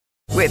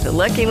With the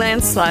Lucky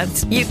Land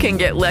Slots, you can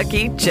get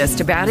lucky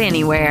just about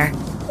anywhere.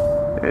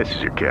 This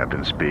is your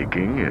captain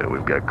speaking.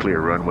 We've got clear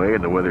runway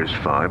and the weather's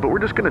fine, but we're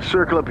just going to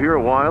circle up here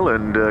a while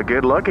and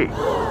get lucky.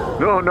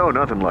 No,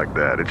 nothing like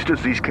that. It's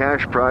just these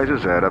cash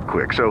prizes add up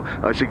quick. So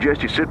I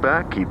suggest you sit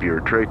back, keep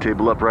your tray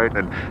table upright,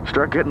 and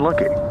start getting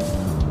lucky.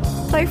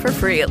 Play for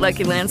free at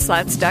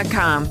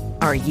LuckyLandSlots.com.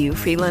 Are you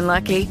feeling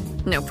lucky?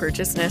 No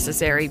purchase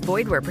necessary.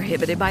 Void where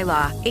prohibited by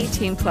law.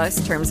 18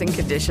 plus terms and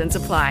conditions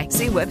apply.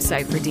 See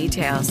website for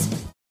details.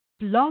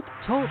 Blog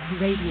Talk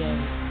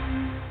Radio.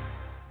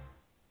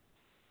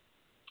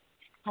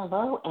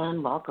 Hello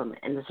and welcome.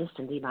 And this is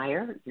Cindy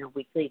Meyer, your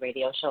weekly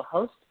radio show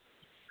host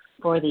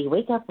for the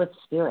Wake Up with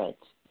Spirit.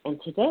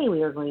 And today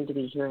we are going to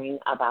be hearing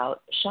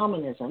about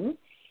shamanism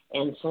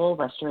and soul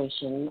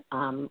restoration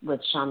with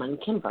Shaman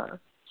Kimber.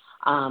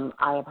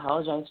 I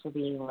apologize for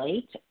being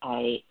late.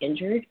 I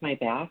injured my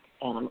back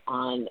and I'm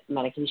on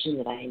medication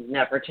that I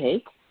never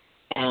take.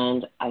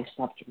 And I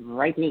slept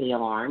right through the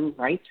alarm,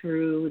 right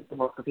through the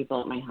worker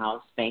people at my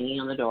house, banging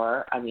on the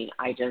door. I mean,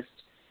 I guess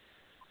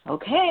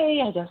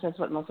that's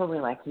what muscle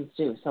relaxants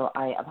do. So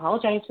I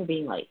apologize for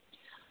being late.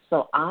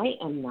 So I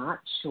am not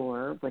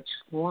sure which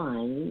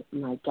line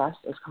my guest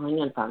is calling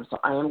in from. So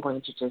I am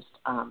going to just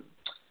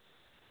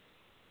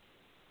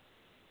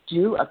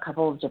do a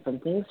couple of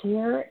different things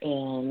here,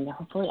 and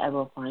hopefully I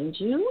will find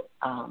you.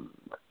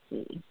 Let's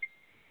see.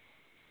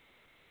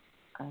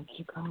 I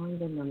keep calling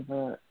the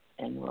number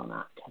and will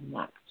not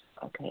connect.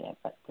 Okay, I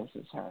bet this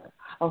is her.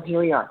 Oh, here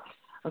we are.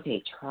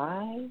 Okay,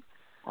 try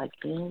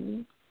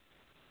again.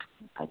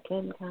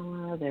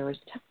 There was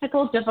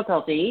technical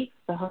difficulty.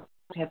 The host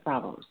had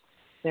problems.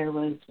 There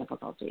was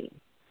difficulty.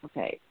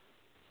 Okay.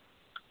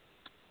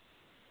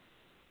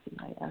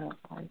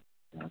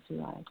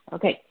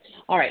 Okay.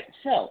 All right.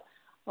 So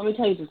let me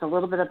tell you just a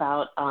little bit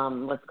about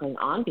what's going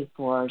on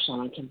before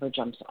Shaman Kimber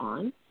jumps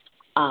on.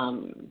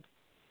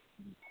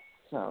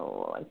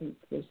 So I think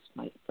this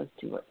might, let's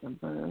see what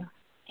number.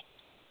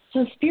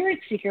 So Spirit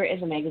Seeker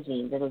is a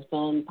magazine that has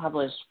been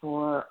published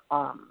for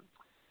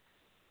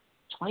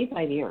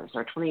 25 years,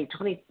 or 20,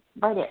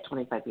 right at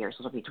 25 years.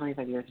 It'll be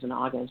 25 years in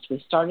August.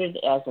 We started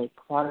as a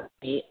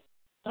quarterly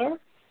editor,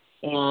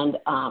 and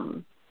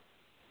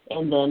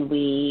then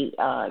we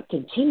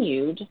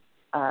continued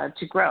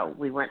to grow.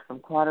 We went from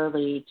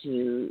quarterly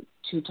to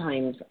two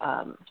times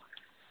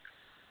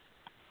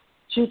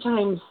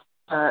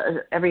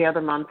every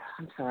other month,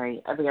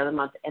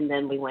 and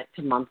then we went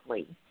to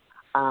monthly.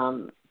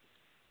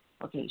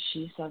 Okay,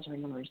 she says her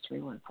number is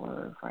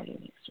 314 Friday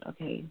next.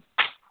 Okay.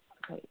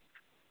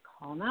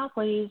 Call now,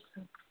 please.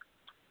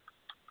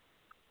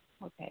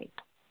 Okay.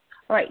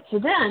 All right, so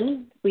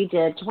then we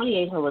did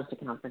 28 holistic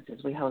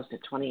conferences. We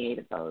hosted 28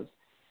 of those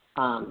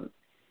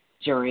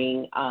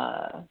during,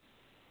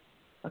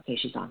 okay,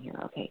 she's on here.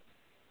 Okay.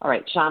 All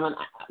right, Shaman,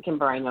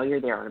 Kimber, I know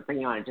you're there. I'm going to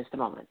bring you on in just a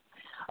moment.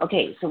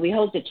 Okay, so we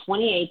hosted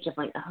 28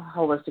 different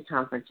holistic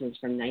conferences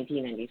from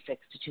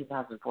 1996 to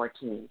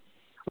 2014.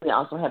 We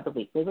also had the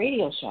weekly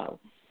radio show.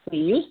 We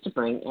used to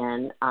bring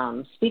in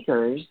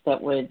speakers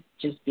that would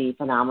just be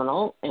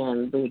phenomenal,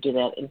 and we would do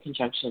that in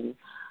conjunction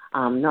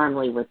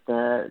normally with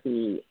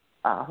the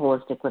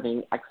Holistic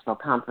Living Expo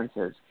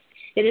conferences.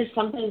 It is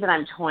something that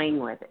I'm toying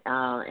with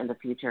in the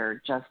future,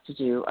 just to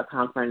do a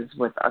conference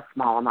with a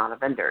small amount of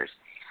vendors,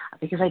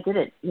 because I did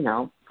it,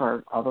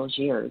 for all those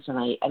years, and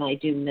I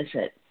do miss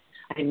it.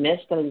 I miss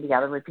getting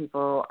together with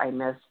people. I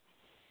miss,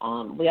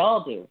 we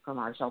all do from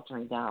our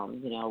sheltering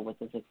down, with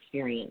this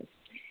experience.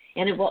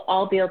 And it will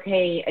all be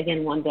okay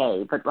again one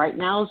day. But right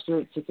now,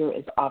 Spirit Seeker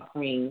is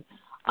offering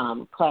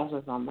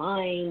classes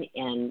online,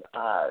 and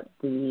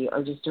we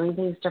are just doing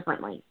things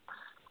differently.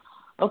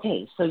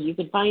 Okay, so you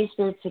can find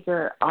Spirit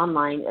Seeker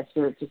online at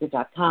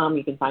spiritseeker.com.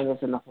 You can find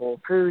us in the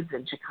Whole Foods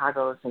in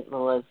Chicago, St.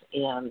 Louis,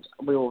 and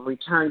we will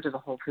return to the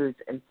Whole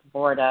Foods in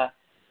Florida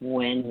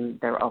when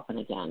they're open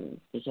again,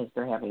 because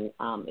they're having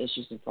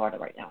issues in Florida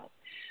right now.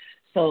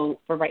 So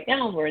for right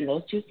now, we're in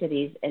those two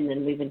cities, and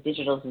then we've been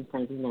digital since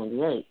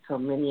 1998, so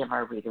many of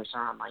our readers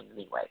are online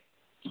anyway,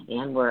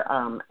 and we're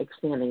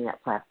expanding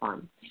that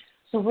platform.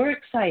 So we're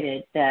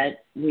excited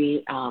that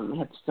we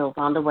have still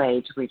found a way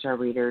to reach our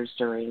readers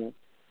during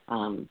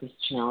this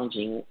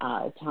challenging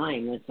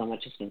time when so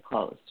much has been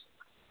closed.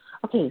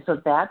 Okay, so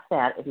that's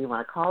that. If you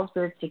want to call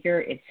Spirit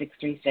Seeker, it's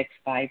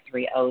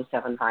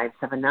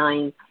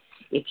 636-530-7579.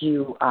 If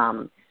you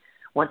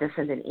want to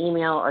send an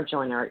email or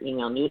join our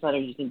email newsletter,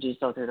 you can do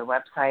so through the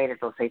website.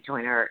 It'll say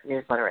join our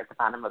newsletter at the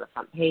bottom of the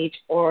front page,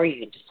 or you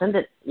can just send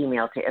an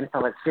email to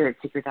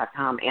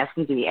info@spiritseeker.com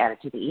asking to be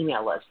added to the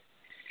email list.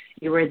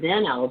 You are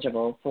then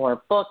eligible for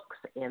books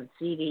and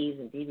CDs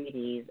and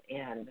DVDs,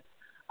 and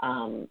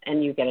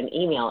you get an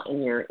email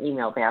in your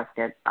email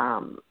basket,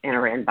 in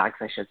our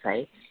inbox, I should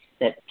say,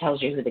 that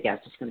tells you who the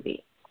guest is going to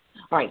be.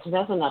 All right, so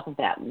that's enough of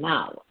that.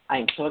 Now,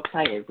 I'm so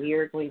excited. We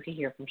are going to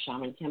hear from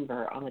Shaman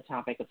Kimber on the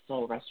topic of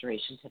soul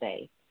restoration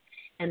today.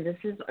 And this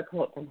is a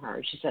quote from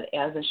her. She said,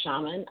 "As a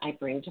shaman, I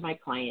bring to my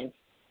clients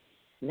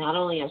not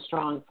only a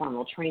strong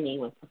formal training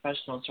with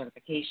professional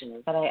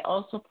certification, but I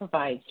also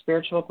provide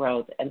spiritual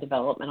growth and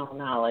developmental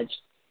knowledge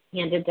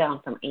handed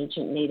down from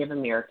ancient Native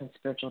American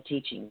spiritual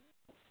teachings.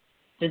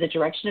 Through the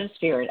direction of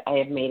spirit, I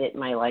have made it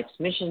my life's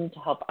mission to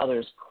help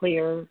others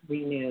clear,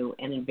 renew,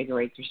 and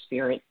invigorate their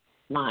spirit,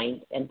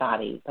 mind, and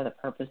body for the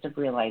purpose of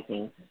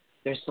realizing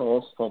their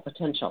soul's full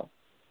potential.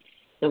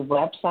 The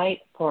website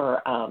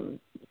for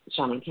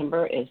Shaman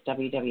Kimber is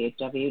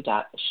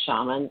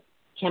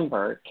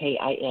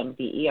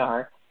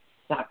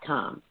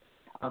www.shamankimber.com.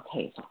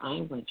 Okay, so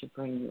I'm going to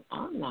bring you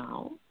on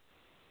now.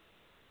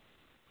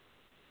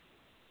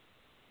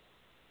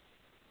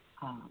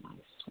 I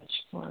switch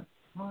for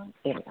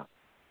there we go.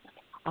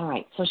 All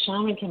right, so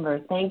Shaman Kimber,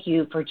 thank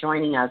you for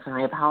joining us, and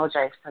I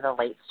apologize for the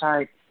late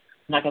start.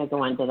 I'm not going to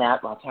go into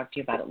that. I'll talk to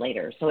you about it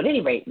later. So at any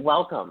rate,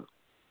 welcome.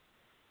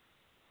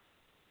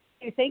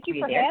 Thank you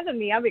for having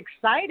me. I'm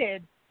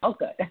excited. Oh,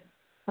 good.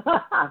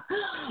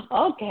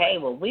 Okay,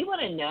 well, we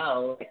want to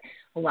know,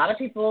 a lot of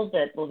people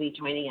that will be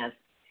joining us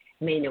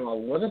may know a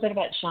little bit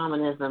about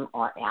shamanism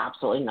or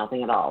absolutely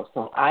nothing at all.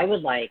 So I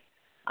would like,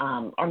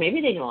 or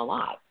maybe they know a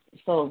lot.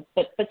 So,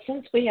 but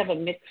since we have a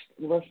mixed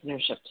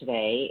listenership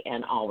today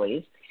and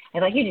always,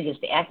 I'd like you to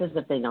just act as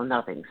if they know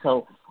nothing.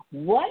 So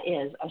what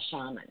is a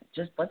shaman?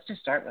 Let's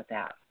just start with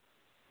that.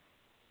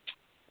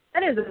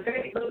 That is a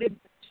very loaded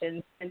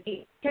question. I've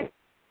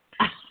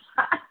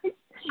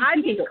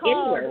been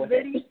called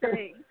many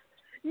things.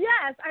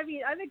 Yes, I've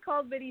been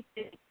called many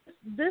things.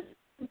 This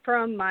is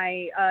from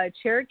my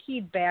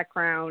Cherokee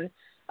background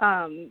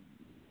on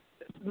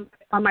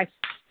my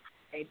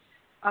side.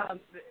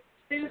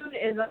 Soon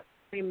as I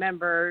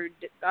remember,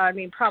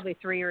 probably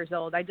 3 years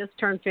old. I just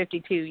turned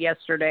 52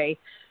 yesterday,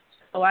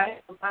 so I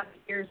have a lot of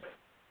years.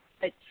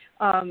 But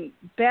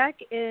back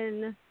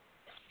in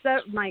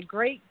my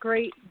great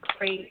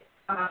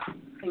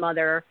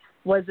mother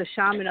was a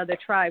shaman of the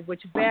tribe,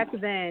 which back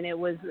then it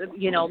was,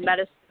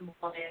 medicine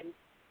woman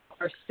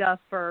or stuff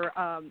for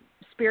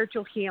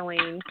spiritual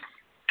healing.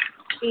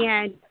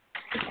 And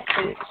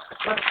it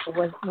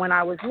was when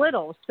I was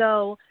little.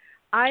 So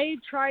I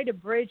try to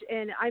bridge,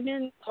 and I'm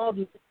in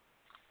called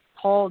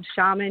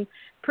shaman.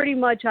 Pretty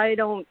much I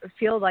don't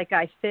feel like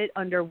I fit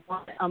under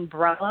one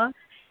umbrella.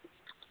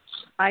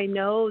 I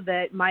know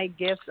that my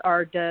gifts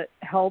are to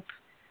help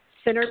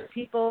center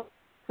people,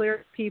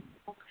 clear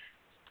people,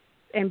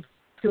 and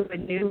to a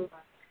new,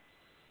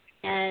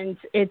 and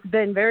it's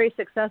been very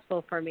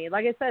successful for me.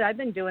 Like I said, I've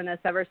been doing this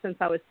ever since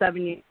I was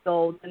 7 years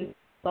old, and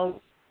so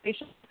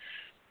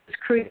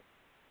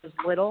was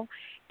little,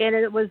 and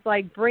it was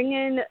like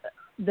bringing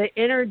the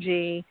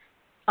energy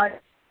a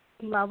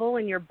level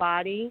in your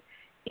body,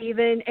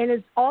 even, and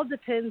it all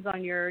depends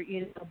on your,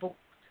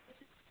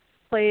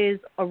 plays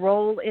a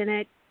role in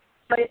it,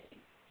 but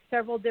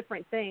several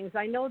different things.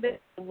 I know that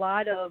a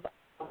lot of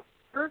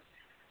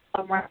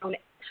around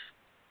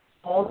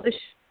all this.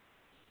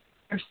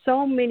 There's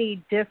so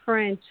many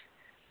different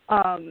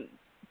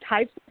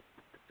types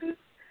of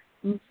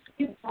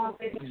the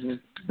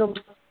level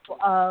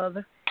of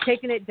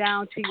taking it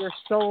down to your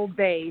soul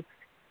base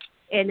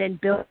and then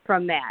build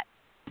from that.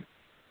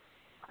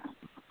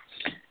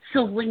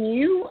 So when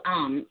you,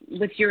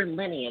 with your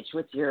lineage,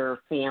 with your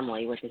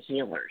family, with the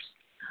healers,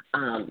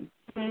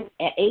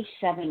 at age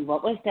 7,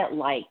 what was that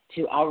like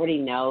to already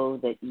know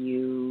that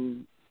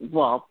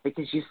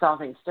because you saw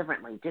things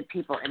differently? Did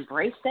people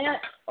embrace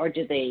that, or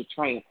did they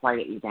try and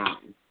quiet you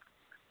down?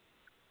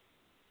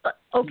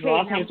 Okay,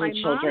 now my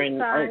children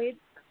mom's side,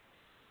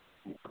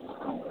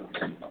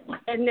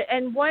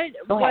 and what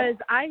was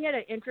I had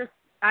an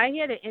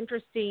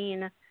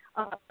interesting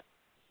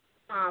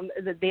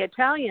the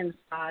Italian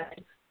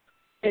side,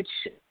 which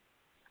a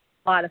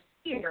lot of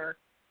fear,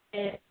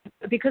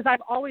 because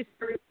I've always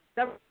heard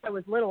since I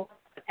was little,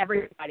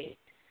 everybody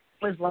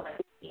was like,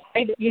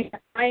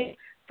 my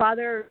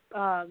father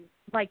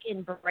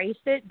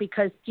embraced it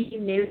because he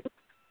knew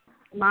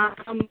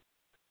mom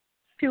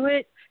to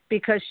it,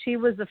 because she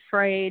was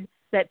afraid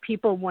that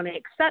people wouldn't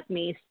accept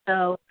me.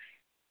 So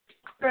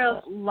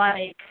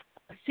like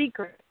a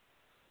secret,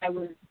 I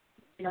was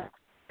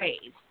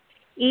raised,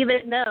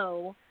 even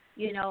though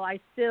I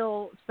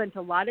still spent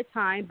a lot of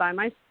time by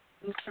myself.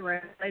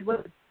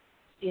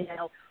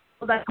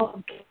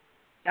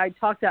 I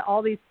talked to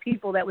all these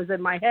people that was in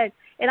my head,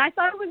 and I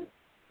thought it was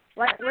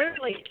like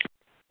literally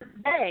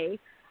today.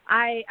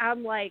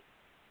 I'm like,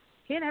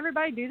 can't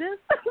everybody do this?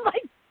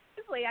 Like,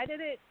 seriously, I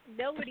didn't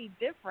know any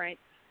different.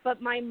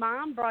 But my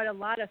mom brought a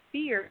lot of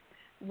fear,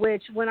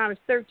 which when I was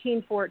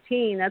 13,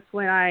 14, that's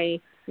when I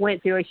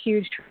went through a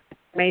huge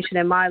transformation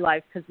in my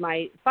life, because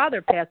my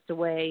father passed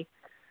away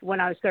when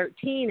I was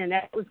 13, and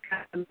that was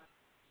kind of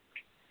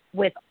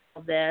with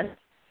all this.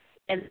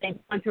 And then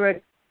going through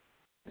it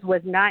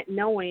with not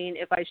knowing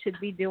if I should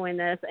be doing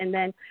this. And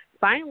then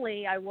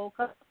finally I woke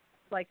up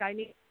like, I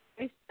need to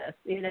face this,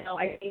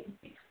 I need to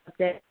accept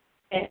it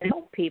and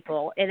help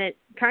people. And it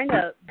kind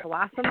of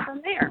blossomed from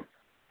there.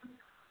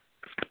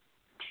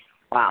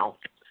 Wow.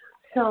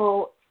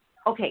 So,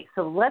 okay,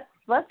 so let's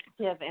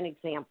give an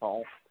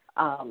example.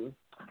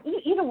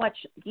 you know what?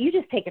 You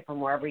just take it from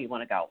wherever you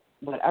want to go,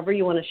 whatever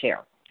you want to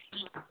share.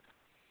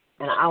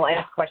 And I'll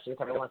ask questions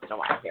every once in a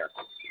while here.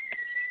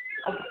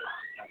 Okay.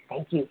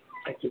 Thank you.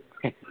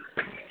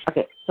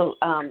 Okay. So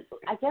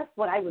I guess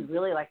what I would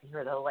really like to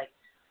hear, though, like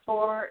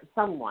for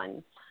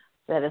someone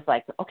that is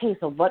like, okay,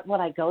 so what would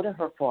I go to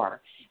her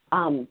for?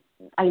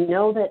 I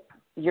know that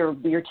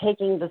you're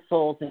taking the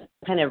souls and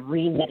kind of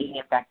reknitting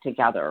it back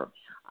together.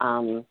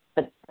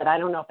 But I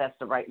don't know if that's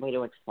the right way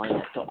to explain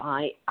it. So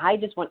I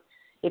just want,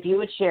 if you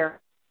would share,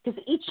 because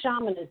each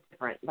shaman is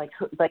different. Like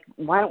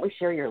why don't we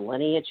share your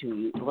lineage,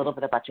 a little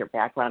bit about your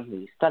background, who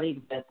you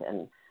studied with,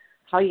 and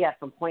how you got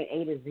from point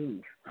A to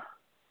Z.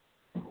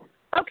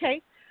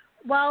 Okay.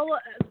 Well,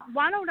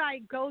 why don't I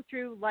go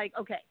through,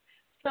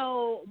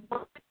 so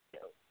my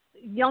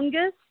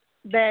youngest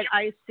that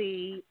I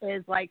see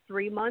is like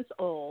 3 months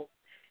old,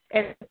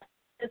 and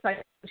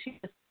she's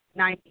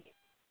 90.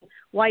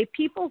 Why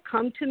people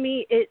come to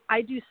me,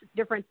 I do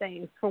different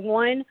things. For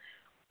one,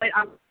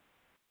 I'm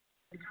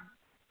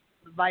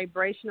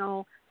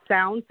vibrational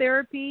sound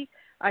therapy.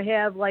 I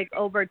have like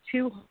over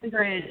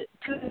 200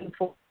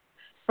 for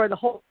the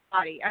whole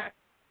body. I have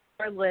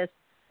our list.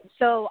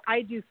 So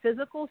I do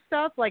physical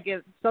stuff, like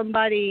if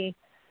somebody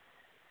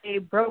they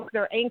broke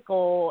their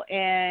ankle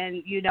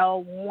and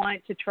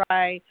want to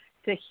try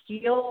to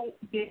heal,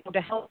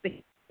 to help the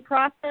healing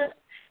process,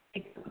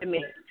 it could be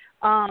me.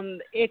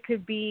 It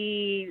could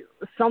be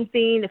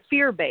something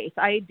fear-based.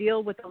 I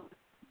deal with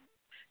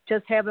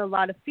just having a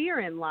lot of fear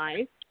in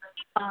life.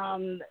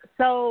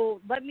 So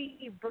let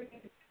me bring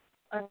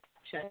a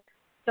question.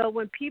 So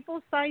when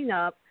people sign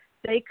up,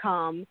 they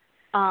come.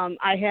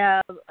 I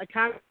have a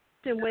conversation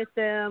with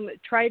them,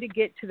 try to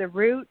get to the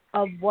root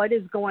of what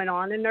is going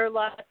on in their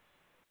life,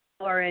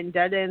 or in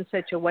dead-end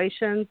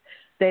situations.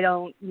 They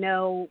don't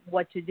know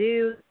what to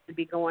do. They could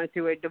be going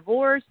through a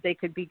divorce. They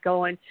could be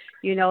going,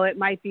 it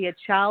might be a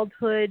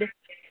childhood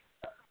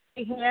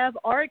they have,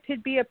 or it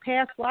could be a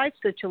past life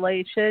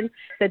situation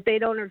that they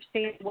don't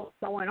understand what's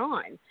going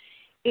on.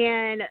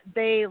 And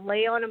they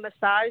lay on a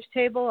massage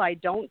table. I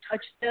don't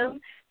touch them.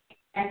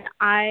 And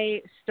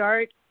I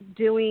start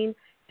doing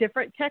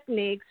different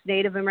techniques,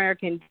 Native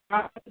American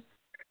drums,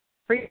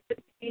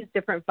 frequencies,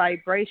 different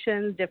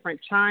vibrations, different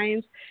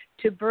chimes,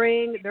 to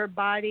bring their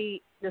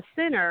body to the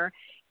center.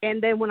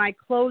 And then when I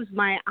close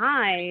my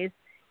eyes,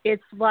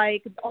 it's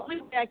like the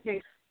only way I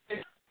can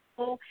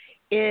explain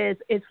is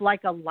it's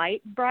like a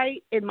light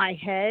bright in my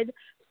head,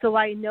 so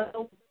I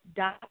know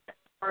that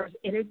or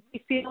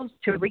energy fields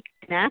to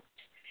reconnect.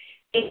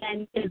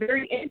 And it's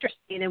very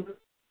interesting. And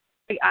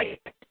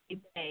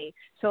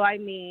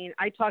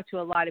I talk to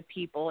a lot of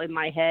people in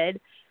my head.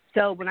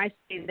 So when I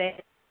say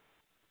that,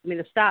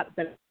 to stop,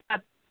 but it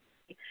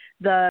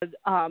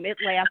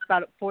lasts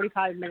about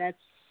 45 minutes,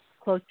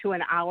 close to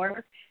an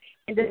hour.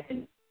 And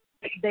then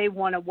they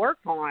want to work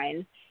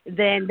on,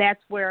 then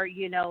that's where,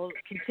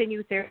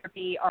 continue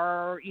therapy,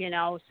 or,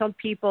 some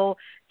people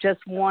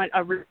just want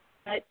a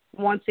reset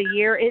once a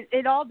year.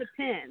 It all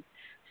depends.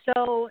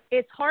 So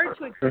it's hard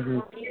to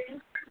explain.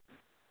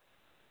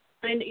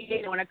 And,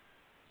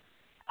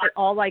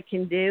 all I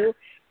can do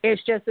is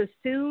just as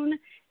soon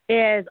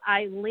as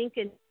I link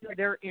into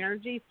their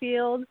energy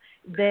field,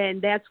 then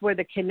that's where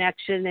the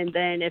connection. And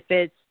then if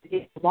it's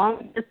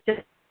long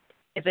distance,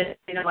 if it's,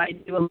 I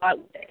do a lot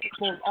with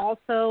people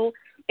also,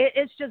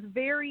 it's just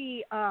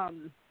very,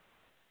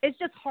 it's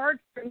just hard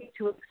for me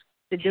to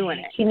doing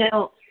it.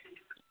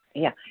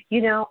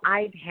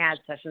 I've had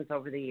sessions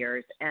over the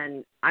years,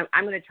 and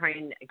I'm going to try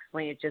and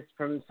explain it just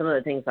from some of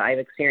the things that I've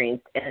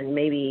experienced, and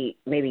maybe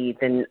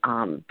then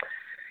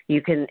you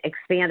can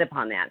expand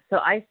upon that. So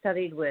I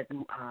studied with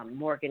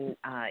Morgan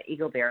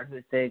Eaglebear,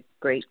 who's the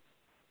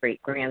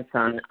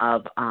great-grandson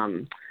of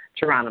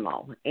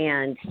Geronimo,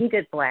 and he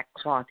did black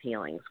cloth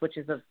healings, which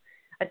is a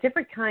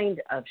different kind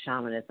of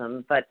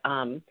shamanism, but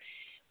I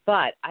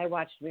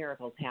watched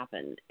miracles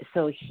happen.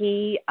 So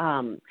he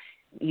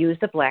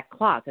used a black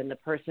cloth, and the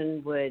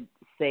person would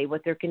say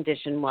what their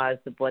condition was,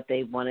 what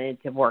they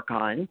wanted to work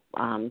on,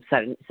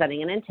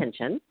 setting an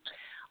intention,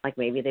 like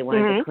maybe they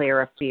wanted to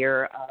clear a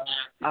fear of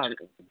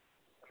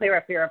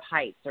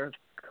heights, or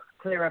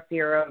clear a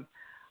fear of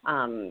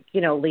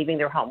leaving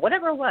their home,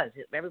 whatever it was.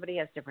 Everybody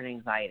has different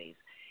anxieties.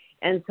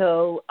 And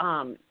so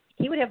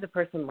he would have the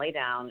person lay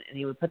down, and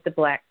he would put the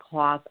black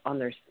cloth on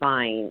their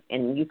spine,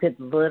 and you could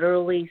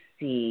literally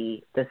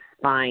see the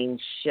spine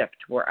shift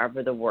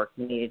wherever the work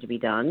needed to be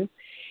done.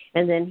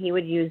 And then he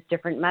would use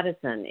different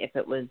medicine. If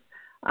it was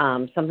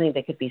something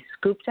that could be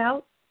scooped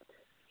out,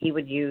 he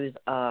would use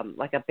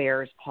like a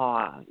bear's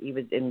paw. You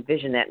would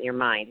envision that in your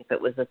mind. If it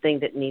was a thing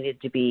that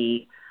needed to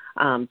be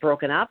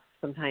broken up,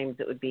 sometimes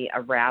it would be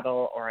a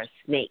rattle or a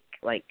snake.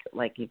 Like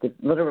you could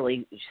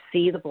literally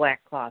see the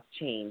black cloth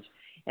change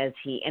and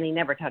he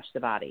never touched the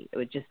body. It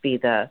would just be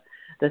the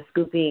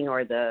scooping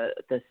or the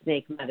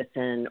snake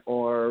medicine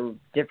or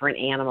different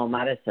animal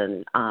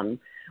medicine,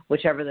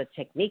 whichever the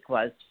technique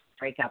was, to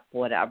break up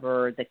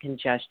whatever the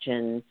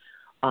congestion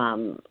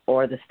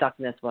or the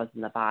stuckness was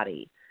in the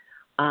body.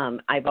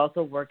 I've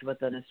also worked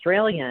with an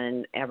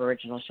Australian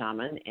Aboriginal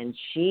shaman, and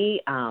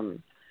she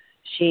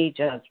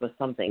just was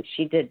something.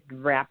 She did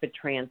rapid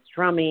trance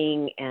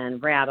drumming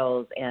and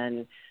rattles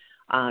and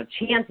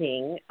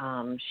chanting.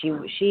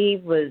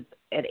 She was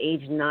at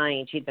age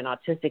 9. She'd been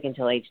autistic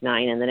until age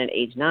 9, and then at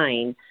age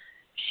 9,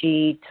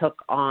 she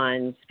took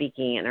on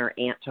speaking, and her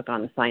aunt took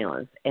on the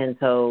silence. And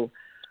so,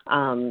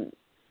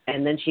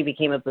 and then she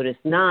became a Buddhist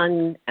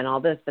nun and all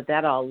this, but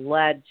that all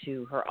led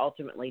to her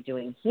ultimately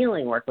doing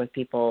healing work with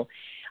people.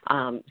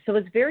 So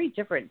it's very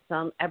different.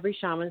 Every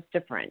shaman's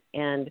different.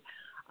 And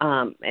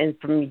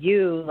from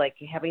you, like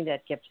having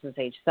that gift since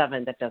age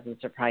 7, that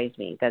doesn't surprise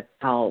me. That's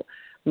how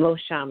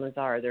most shamans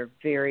are. They're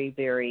very,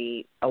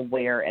 very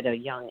aware at a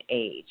young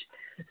age.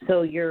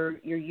 So you're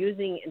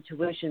using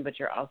intuition, but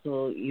you're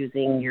also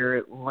using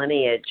your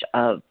lineage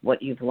of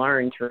what you've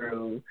learned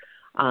through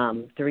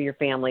your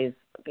family's,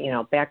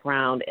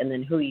 background, and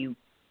then who you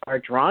are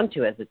drawn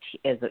to as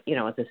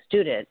a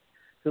student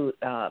who,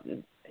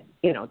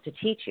 to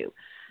teach you.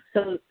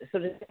 So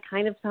does it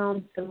kind of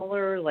sound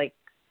similar? Like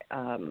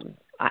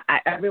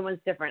everyone's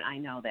different. I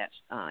know that,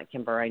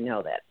 Kimber. I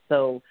know that.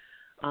 So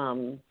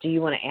do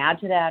you want to add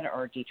to that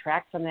or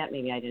detract from that?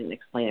 Maybe I didn't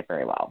explain it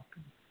very well.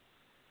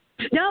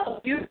 No,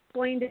 you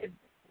explained it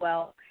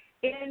well.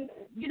 And,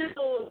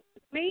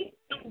 me,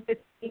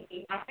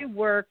 I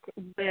work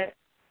with,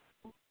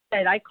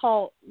 and I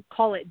call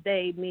it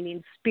they,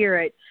 meaning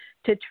spirit,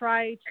 to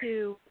try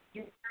to,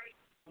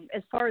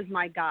 as far as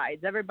my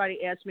guides,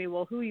 everybody asks me,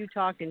 well, who are you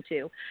talking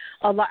to?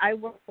 I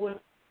work with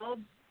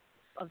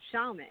of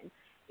shaman,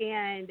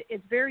 and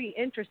it's very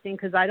interesting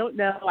because I don't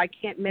know, I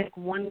can't make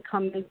one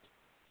come in.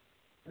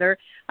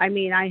 I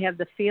mean, I have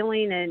the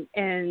feeling,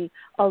 and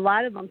a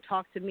lot of them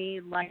talk to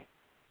me like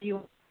you,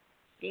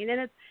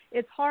 and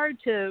it's hard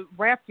to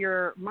wrap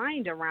your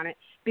mind around it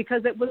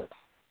because it was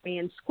me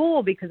in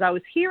school because I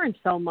was hearing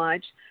so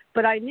much,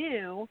 but I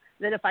knew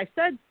that if I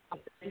said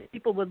something,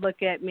 people would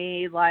look at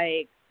me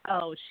like,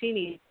 oh, she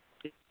needs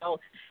to go.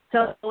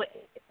 So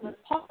it was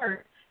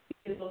hard.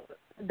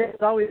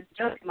 There's always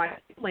just my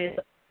family is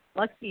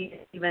lucky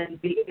to even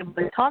be able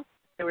to talk.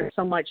 There was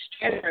so much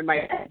chatter in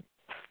my head.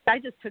 I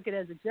just took it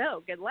as a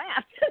joke and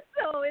laughed.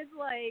 So it's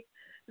like,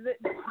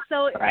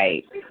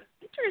 right. It's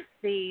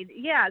interesting.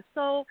 Yeah.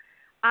 So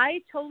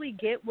I totally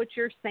get what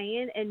you're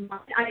saying. And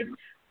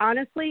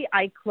honestly,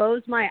 I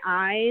close my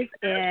eyes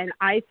and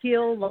I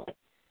feel like a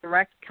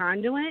direct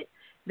conduit.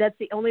 That's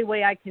the only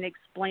way I can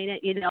explain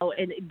it,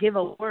 and give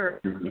a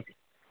word. Mm-hmm.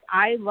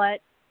 I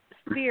let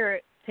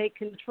spirit take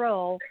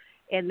control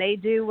and they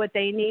do what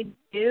they need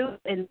to do.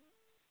 And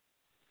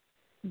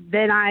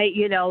then I,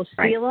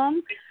 seal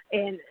them.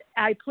 And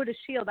I put a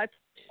shield.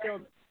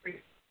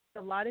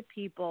 A lot of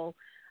people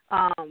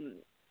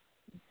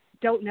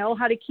don't know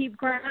how to keep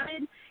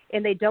grounded,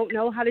 and they don't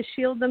know how to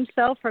shield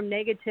themselves from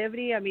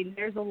negativity. I mean,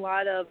 there's a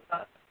lot of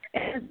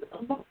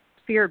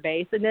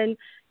fear-based. And then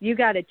you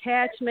got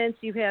attachments.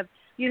 You have,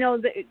 we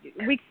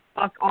can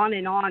talk on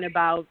and on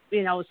about,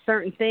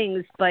 certain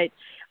things, but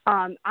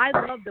I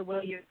love the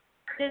way you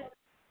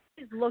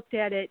looked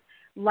at it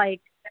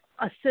like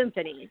a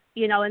symphony,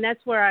 and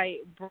that's where I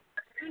brought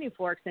tuning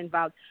forks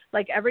involved.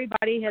 Like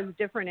everybody has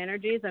different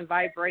energies and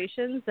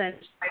vibrations, and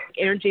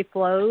energy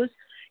flows,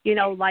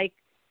 like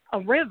a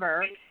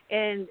river,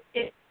 and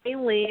it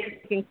mainly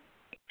can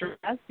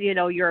stress,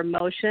 your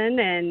emotion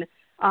and,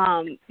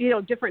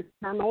 different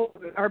terminals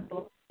or,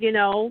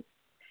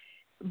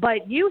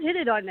 but you hit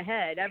it on the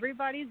head.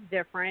 Everybody's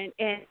different,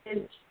 and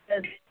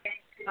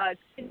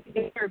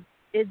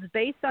it's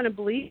based on a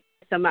belief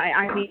system.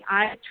 I mean,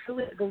 I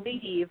truly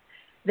believe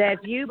that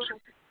if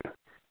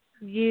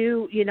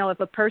if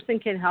a person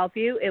can help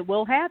you, it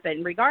will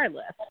happen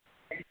regardless.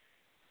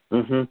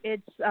 Mm-hmm.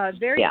 It's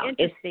very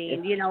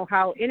interesting,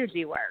 how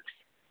energy works.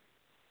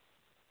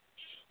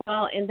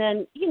 Well, and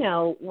then,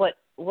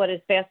 what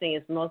is fascinating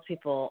is most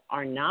people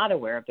are not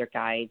aware of their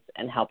guides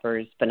and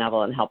helpers,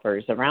 benevolent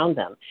helpers around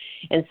them.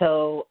 And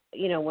so,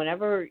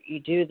 whenever you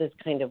do this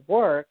kind of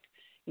work,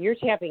 you're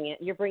tapping it,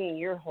 you're bringing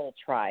your whole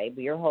tribe,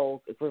 your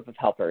whole group of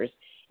helpers,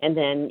 and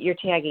then you're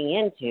tagging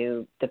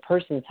into the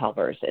person's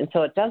helpers. And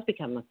so it does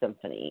become a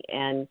symphony.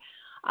 And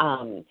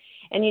I'm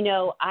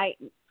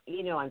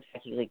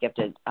psychically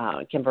gifted,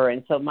 Kimber.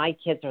 And so my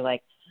kids are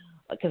like,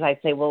 because I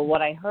say, well,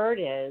 what I heard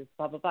is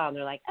blah, blah, blah. And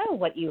they're like, oh,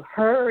 what you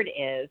heard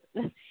is.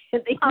 And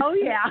they make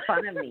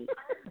fun of me.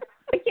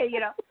 Okay,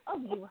 oh,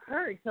 you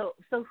heard. So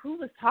who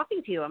was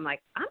talking to you? I'm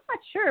like, I'm not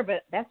sure,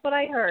 but that's what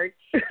I heard.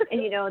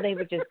 And, they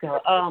would just go,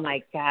 oh,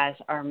 my gosh,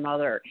 our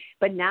mother.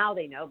 But now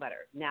they know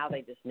better. Now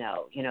they just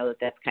know,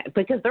 that's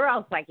because they're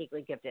all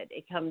psychically gifted.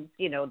 It comes,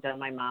 down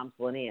my mom's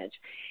lineage.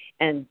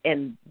 And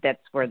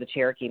that's where the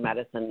Cherokee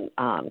medicine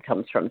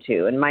comes from,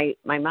 too. And my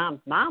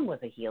mom's mom was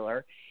a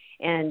healer.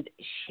 And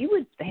she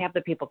would have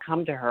the people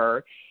come to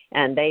her,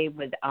 and they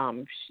would,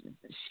 kind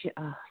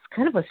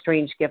of a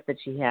strange gift that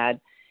she had.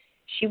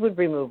 She would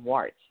remove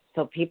warts.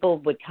 So people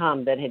would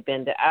come that had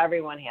been to,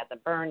 everyone had them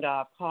burned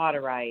off,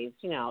 cauterized,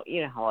 you know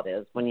how it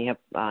is when you have,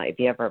 if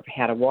you ever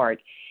had a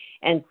wart.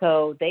 And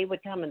so they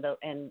would come,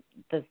 and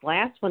this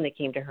last one that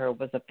came to her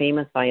was a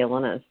famous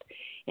violinist,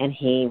 and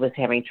he was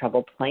having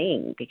trouble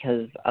playing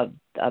because of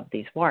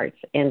these warts.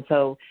 And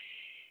so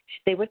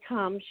they would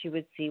come, she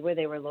would see where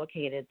they were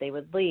located, they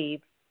would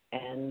leave,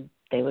 and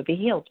they would be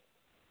healed.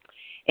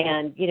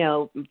 And,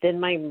 then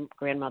my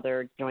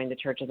grandmother joined the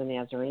Church of the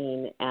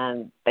Nazarene,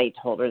 and they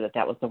told her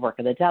that was the work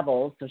of the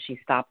devil, so she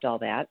stopped all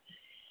that.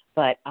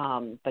 But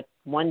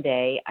one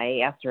day I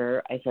asked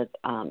her, I said,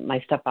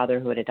 my stepfather,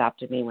 who had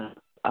adopted me when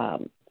I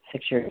was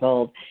 6 years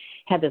old,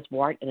 had this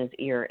wart in his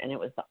ear, and it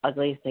was the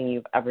ugliest thing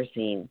you've ever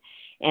seen.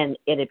 And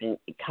it had been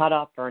cut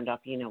off, burned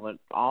up, with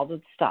all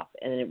the stuff,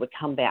 and it would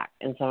come back.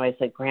 And so I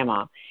said,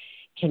 Grandma,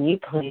 can you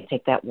please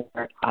take that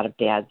wart out of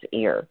Dad's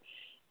ear?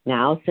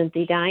 Now,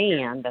 Cynthia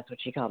Diane, that's what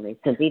she called me,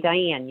 Cynthia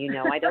Diane,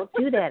 I don't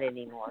do that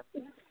anymore.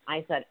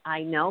 I said,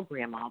 I know,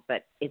 Grandma,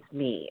 but it's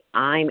me.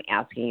 I'm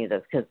asking you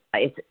this because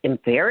it's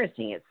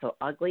embarrassing. It's so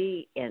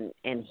ugly, and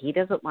he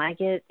doesn't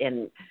like it.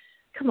 And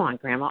come on,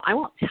 Grandma, I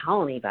won't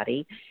tell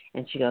anybody.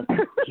 And she goes,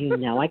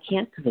 I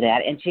can't do that.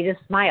 And she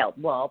just smiled.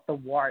 Well, the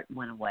wart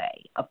went away.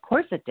 Of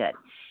course it did.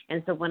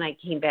 And so when I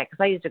came back,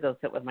 because I used to go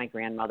sit with my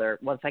grandmother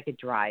once I could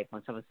drive,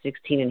 once I was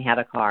 16 and had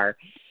a car,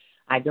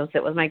 I'd go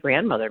sit with my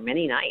grandmother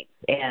many nights.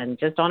 And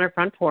just on her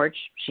front porch,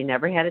 she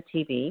never had a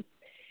TV.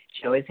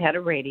 She always had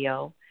a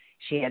radio.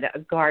 She had a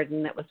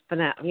garden that was,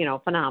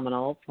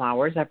 phenomenal,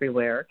 flowers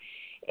everywhere.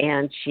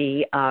 And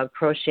she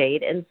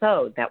crocheted and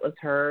sewed. That was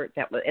her,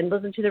 and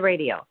listened to the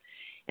radio.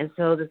 And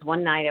so this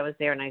one night I was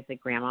there, and I said,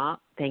 Grandma,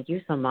 thank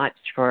you so much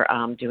for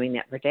doing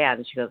that for Dad.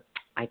 And she goes,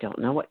 I don't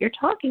know what you're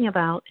talking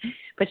about.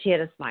 But she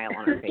had a smile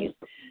on her face.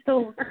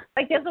 So,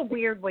 that's a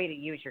weird way to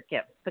use your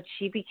gift. But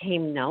she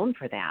became known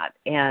for that,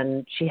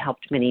 and she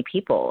helped many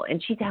people.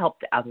 And she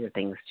helped other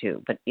things,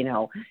 too. But,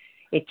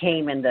 it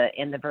came in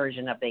the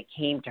version of they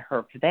came to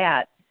her for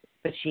that,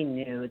 but she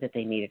knew that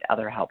they needed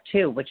other help,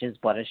 too, which is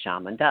what a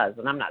shaman does.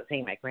 And I'm not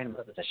saying my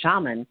grandmother was a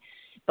shaman,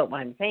 but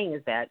what I'm saying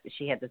is that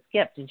she had this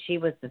gift, and she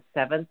was the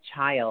seventh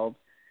child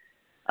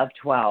of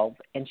 12,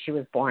 and she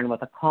was born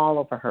with a caul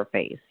over her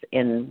face.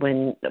 And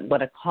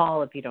what a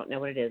caul, if you don't know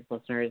what it is,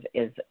 listeners,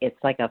 is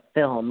it's like a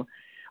film.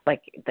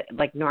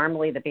 Like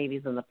normally the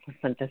baby's in the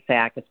placenta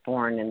sac, it's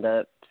born, and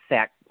the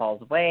sac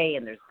falls away,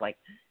 and there's like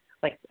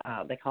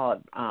they call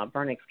it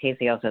Vernix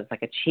caseosa. It's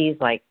like a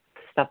cheese-like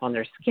stuff on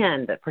their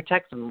skin that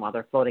protects them while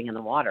they're floating in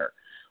the water.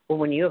 Well,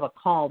 when you have a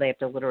caul, they have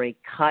to literally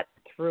cut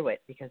through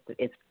it because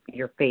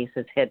your face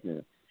is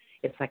hidden.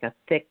 It's like a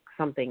thick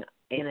something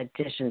in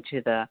addition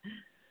to the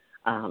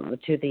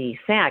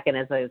sac, and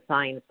as a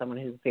sign of someone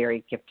who's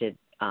very gifted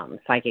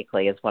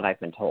psychically, is what I've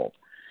been told.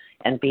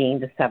 And being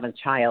the seventh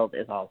child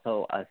is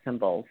also a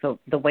symbol. So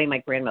the way my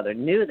grandmother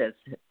knew this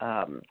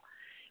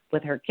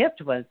with her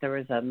gift was there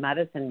was a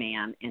medicine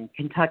man in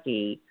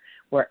Kentucky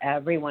where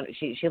everyone,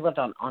 she lived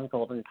on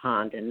Golden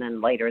Pond, and then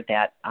later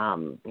that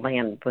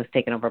land was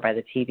taken over by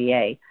the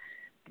TVA,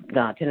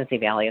 the Tennessee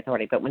Valley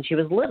Authority. But when she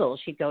was little,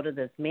 she'd go to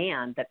this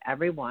man that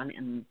everyone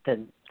in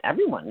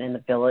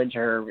the village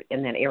or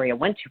in that area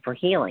went to for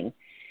healing.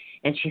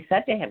 And she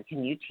said to him,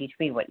 can you teach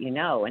me what you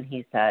know? And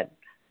he said,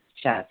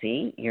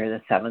 Jessie, you're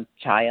the seventh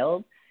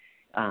child,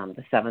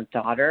 the seventh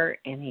daughter.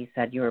 And he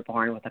said, you were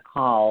born with a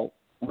caul.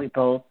 We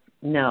both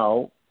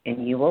know,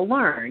 and you will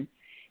learn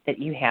that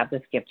you have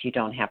this gift. You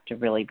don't have to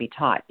really be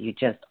taught. You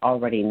just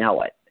already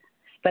know it.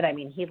 But, I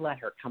mean, he let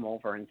her come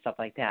over and stuff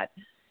like that.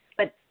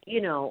 But,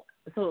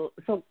 so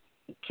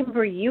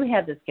Kimber, you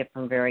had this gift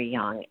from very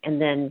young,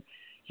 and then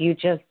you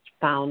just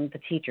found the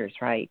teachers,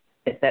 right?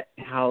 Is that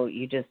how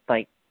you just,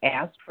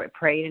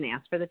 prayed and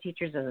asked for the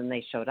teachers, and then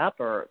they showed up?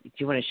 Or do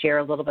you want to share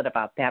a little bit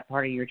about that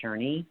part of your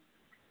journey?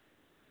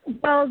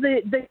 Well,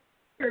 the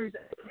teachers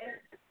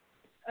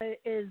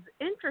is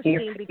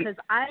interesting because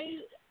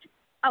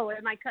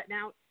am I cutting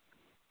out?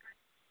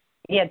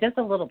 Yeah, just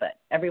a little bit,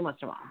 every once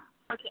in a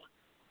while.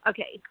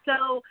 Okay.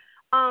 So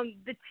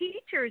the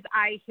teachers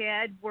I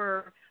had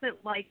were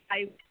like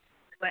an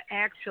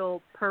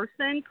actual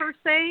person per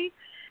se.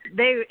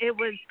 It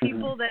was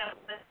people that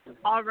was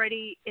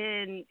already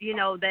in,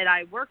 that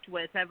I worked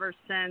with ever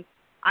since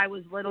I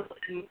was little.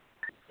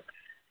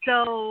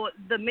 So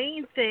the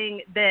main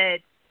thing that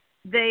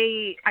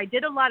I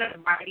did a lot of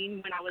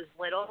writing when I was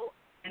little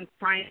and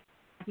trying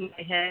to get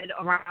my head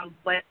around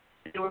what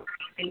they were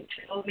trying to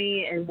show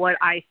me and what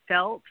I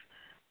felt.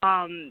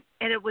 And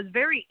it was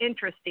very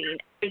interesting.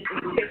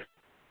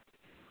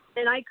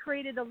 And I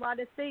created a lot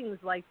of things,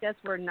 like that's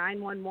where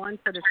 911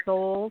 for the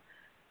soul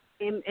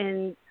came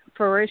in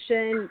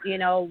fruition,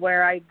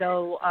 where I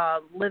go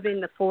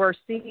living the 4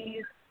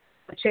 C's,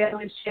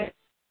 challenge,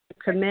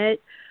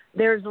 commit.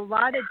 There's a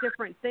lot of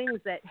different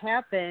things that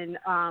happen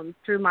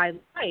through my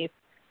life.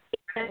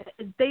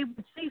 And they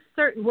would say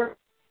certain words,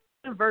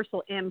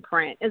 universal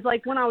imprint. It's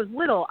like when I was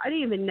little, I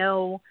didn't even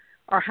know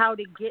or how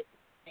to get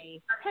my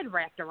head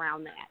wrapped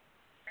around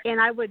that. And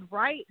I would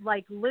write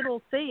like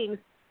little things,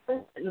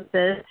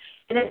 sentences,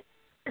 and it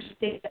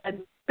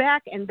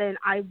back, and then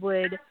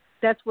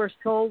that's where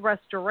soul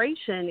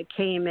restoration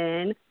came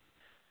in,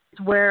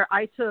 where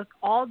I took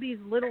all these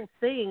little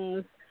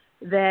things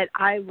that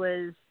I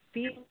was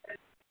feeling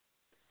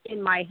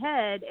in my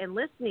head and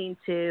listening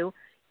to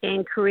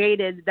and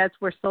created. That's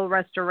where soul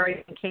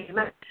restoration came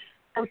out.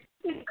 So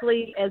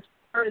technically, as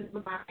far as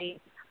my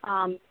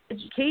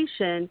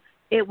education,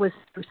 it was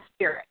through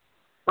spirit.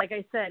 Like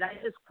I said, I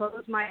just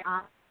closed my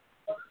eyes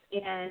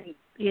and,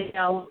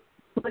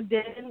 plugged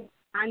in,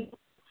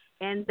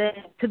 and then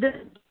to this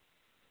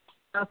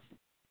stuff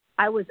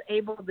I was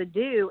able to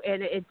do,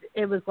 and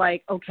it was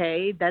like,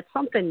 okay, that's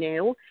something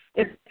new.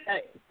 It's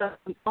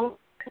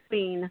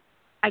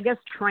I guess,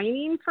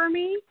 training for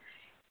me.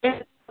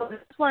 And so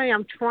that's why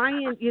I'm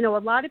trying, a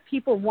lot of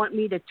people want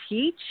me to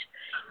teach,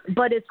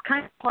 but it's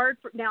kind of hard.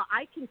 Now,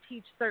 I can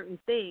teach certain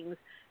things,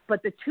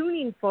 but the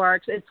tuning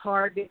forks, it's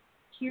hard to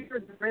hear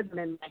the rhythm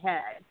in my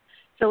head.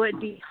 So it'd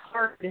be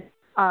hard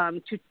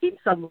to teach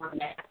someone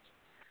that.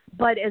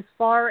 But as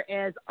far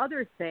as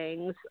other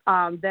things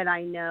that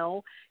I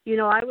know,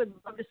 I would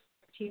love to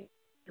teach,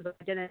 but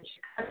I didn't.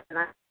 And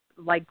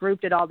I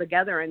grouped it all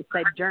together and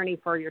said "Journey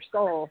for Your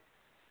Soul"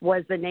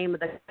 was the name of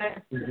the class.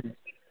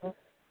 Mm-hmm.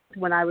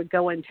 When I would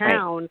go in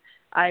town,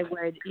 I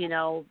would,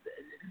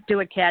 do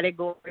a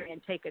category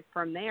and take it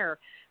from there.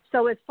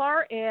 So as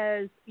far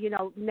as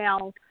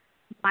now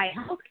my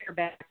healthcare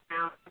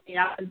background,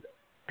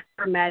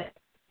 I met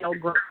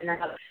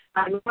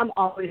I'm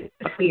always.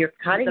 You're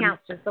cutting out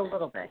just a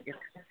little bit.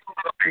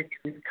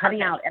 You're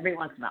cutting out every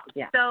once in a while.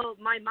 Yeah. So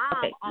my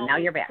mom now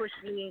you're back. pushed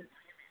me.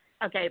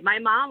 Okay, my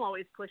mom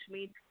always pushed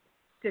me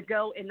to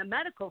go in the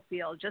medical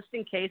field just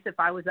in case if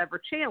I was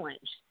ever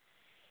challenged.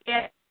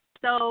 And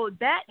so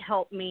that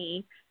helped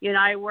me.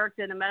 I worked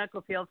in the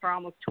medical field for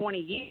almost 20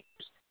 years.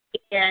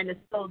 And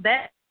so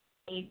that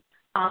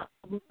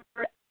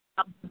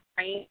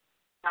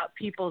about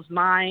people's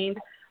mind.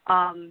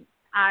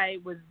 I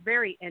was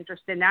very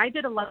interested. And I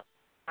did a lot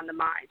on the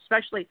mind,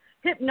 especially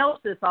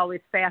hypnosis always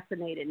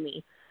fascinated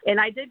me. And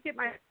I did get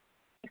my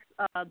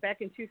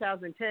back in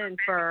 2010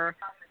 for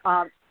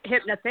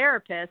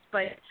hypnotherapist,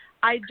 but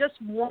I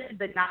just wanted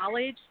the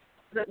knowledge,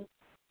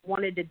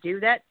 wanted to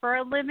do that for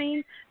a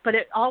living, but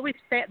it always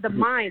the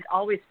mind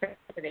always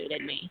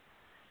fascinated me.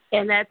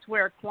 And that's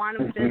where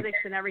quantum physics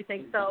and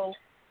everything. So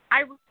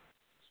I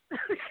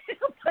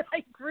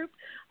grouped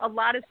a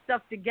lot of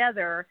stuff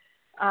together.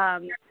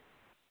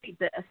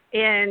 This.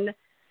 And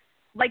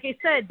like I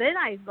said, then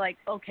I was like,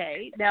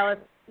 okay, now if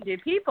you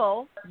do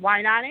people,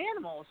 why not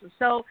animals?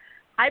 So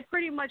I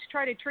pretty much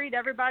try to treat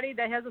everybody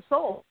that has a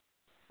soul.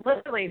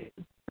 Literally,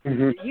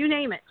 you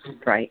name it.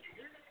 Right.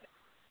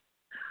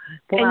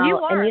 Well, and you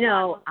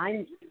are.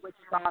 I'm which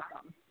is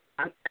awesome.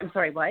 I'm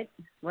sorry, what?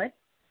 What?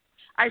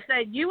 I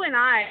said you and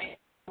I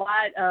have a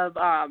lot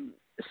of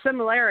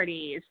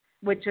similarities,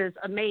 which is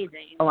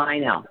amazing. Oh, I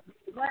know.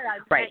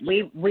 Right.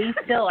 We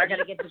still are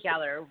going to get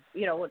together,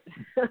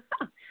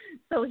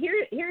 So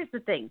here's the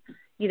thing.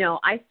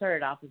 I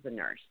started off as a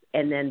nurse,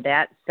 and then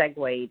that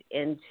segued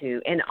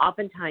into, and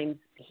oftentimes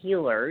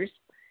healers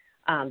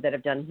that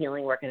have done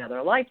healing work in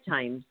other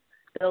lifetimes,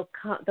 they'll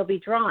be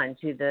drawn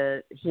to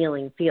the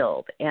healing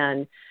field.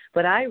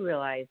 But I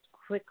realized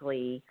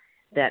quickly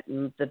that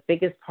the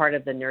biggest part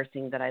of the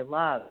nursing that I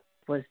loved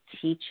was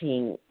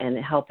teaching and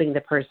helping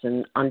the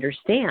person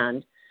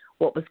understand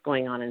what was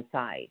going on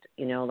inside.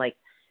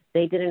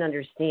 They didn't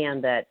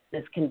understand that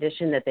this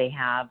condition that they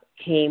have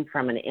came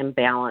from an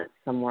imbalance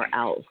somewhere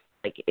else.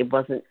 It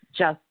wasn't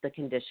just the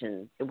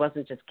condition. It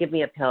wasn't just give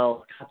me a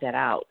pill, cut that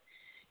out.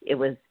 It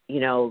was,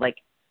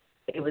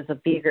 it was a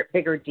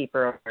bigger,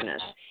 deeper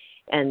awareness.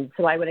 And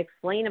so I would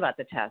explain about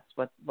the test,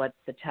 what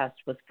the test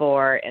was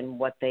for, and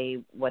what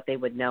they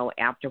would know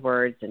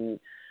afterwards,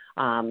 and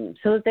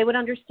so that they would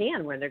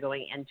understand when they're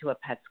going into a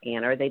PET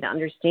scan, or they'd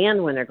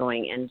understand when they're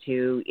going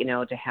into,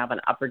 to have an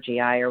upper GI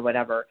or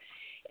whatever.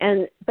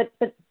 But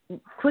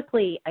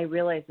quickly I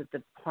realized that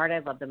the part I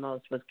loved the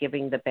most was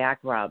giving the back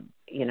rub.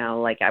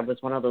 I was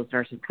one of those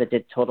nurses that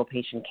did total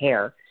patient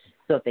care.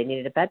 So if they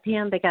needed a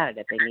bedpan, they got it.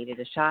 If they needed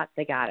a shot,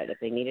 they got it. If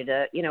they needed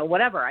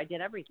whatever, I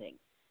did everything.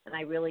 And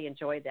I really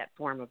enjoyed that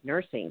form of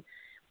nursing.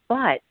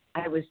 But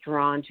I was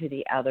drawn to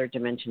the other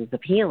dimensions of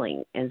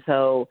healing. And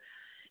so,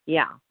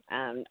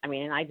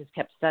 and I just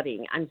kept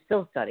studying. I'm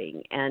still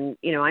studying. And,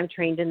 I'm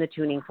trained in the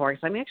tuning forks.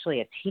 I'm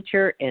actually a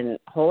teacher in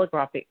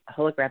holographic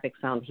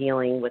sound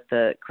healing with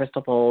the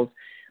crystal bowls.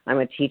 I'm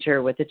a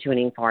teacher with the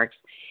tuning forks.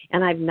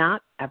 And I've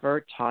not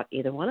ever taught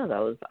either one of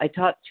those. I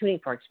taught tuning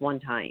forks one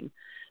time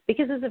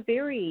because it's a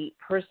very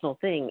personal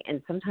thing.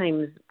 And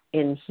sometimes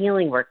in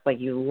healing work,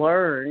 you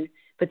learn,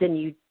 but then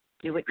you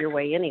do it your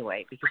way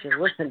anyway because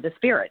you listen to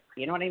spirit.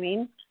 You know what I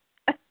mean?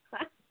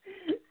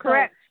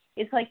 Correct.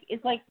 So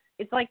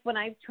it's like when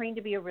I trained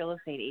to be a real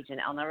estate agent.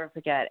 I'll never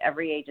forget.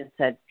 Every agent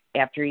said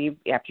after you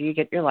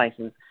get your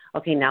license,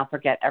 okay, now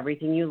forget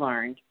everything you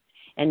learned,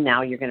 and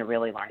now you're going to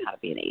really learn how to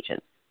be an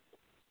agent.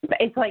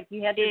 It's like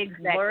you had to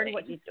learn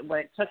what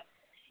it took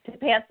to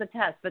pass the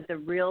test, but the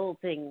real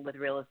thing with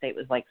real estate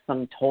was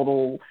some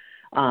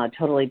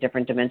totally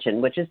different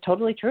dimension, which is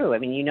totally true. I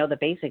mean, the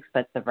basics,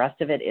 but the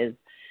rest of it is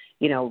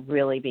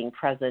really being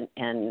present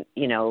and,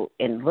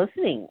 and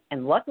listening.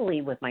 And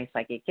luckily with my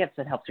psychic gifts,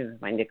 it helps me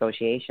with my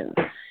negotiations.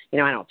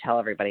 I don't tell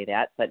everybody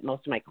that, but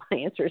most of my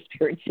clients are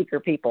spirit seeker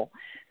people.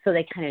 So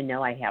they kind of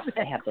know I have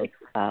those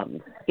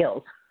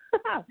skills.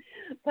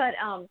 But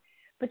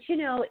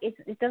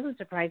it doesn't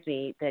surprise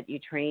me that you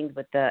trained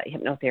with the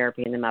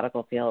hypnotherapy in the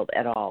medical field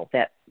at all.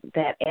 That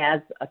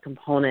adds a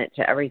component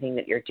to everything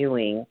that you're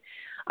doing.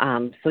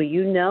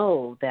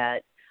 So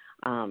that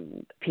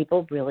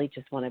people really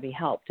just want to be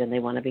helped and they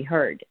want to be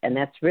heard. And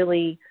that's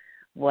really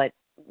what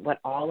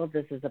all of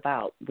this is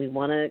about. We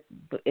want to,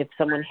 if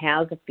someone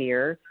has a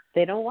fear,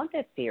 they don't want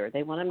that fear.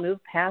 They want to move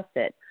past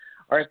it.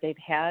 Or if they've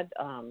had,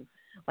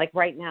 like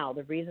right now,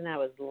 the reason I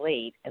was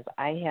late is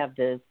I have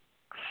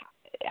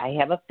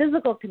a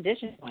physical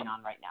condition going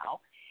on right now.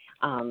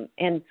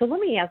 And so let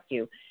me ask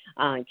you,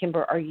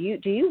 Kimber,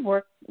 do you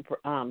work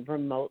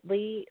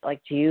remotely?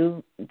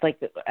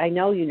 I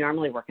know you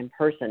normally work in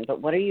person, but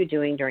what are you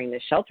doing during the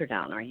shelter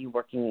down? Are you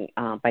working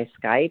by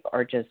Skype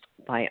or just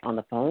on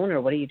the phone,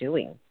 or what are you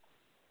doing?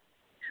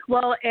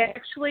 Well,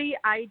 actually,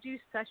 I do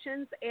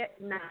sessions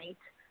at night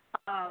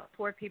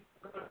for people.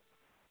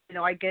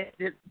 I get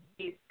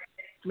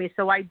me,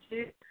 so I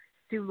do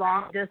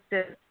long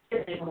distance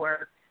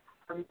work,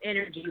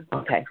 energy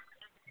work. Okay.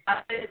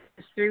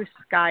 Through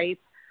Skype.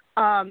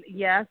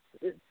 Yes,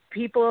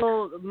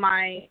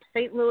 my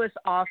St. Louis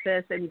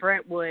office in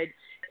Brentwood,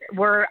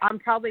 I'm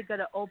probably going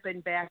to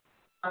open back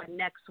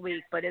next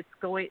week, but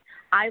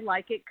I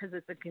like it because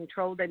it's a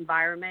controlled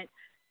environment.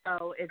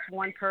 So it's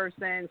one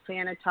person,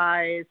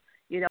 sanitized,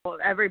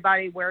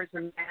 everybody wears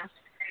a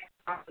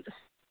mask.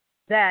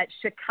 That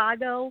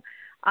Chicago,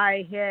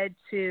 I had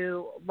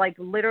to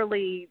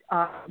literally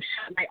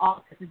shut my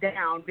office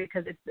down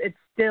because it's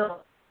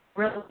still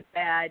really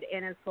bad,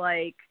 and it's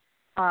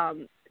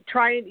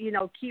trying,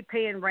 keep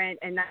paying rent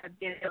and not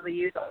being able to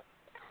use it.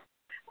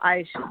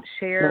 I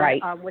share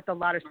with a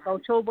lot of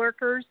social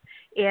workers,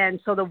 and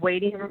so the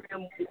waiting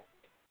room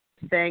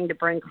thing to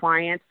bring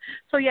clients.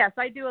 So yes,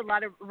 I do a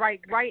lot of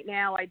right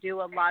now. I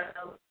do a lot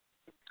of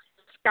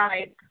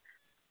Skype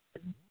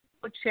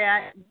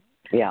chat.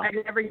 Yeah, I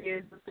never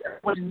use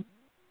what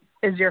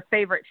is your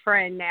favorite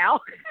friend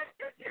now.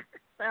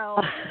 So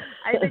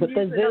I've been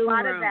using a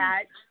lot of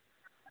that.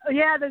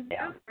 Yeah, the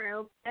Zoom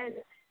room, and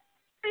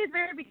it's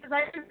weird because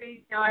I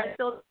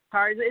still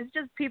cards. It's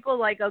just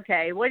people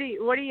okay, what are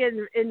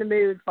you in the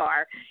mood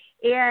for?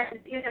 And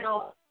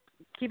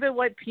keep it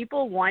what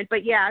people want.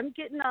 But yeah, I'm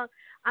getting a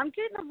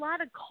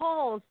lot of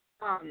calls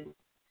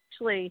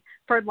actually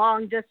for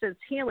long distance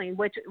healing,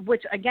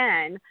 which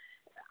again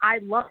I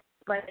love,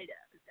 but I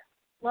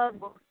love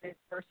working in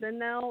person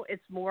though.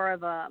 It's more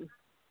of I'm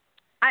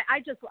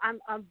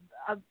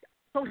a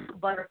social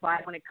butterfly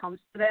when it comes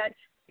to that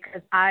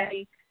because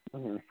I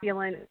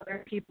feeling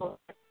other people.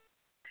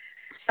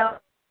 So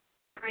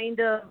kind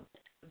of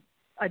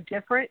a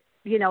different,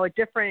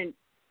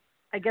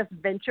 I guess,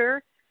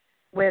 venture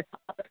with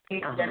the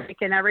pandemic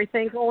and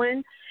everything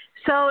going.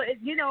 So,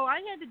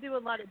 I had to do a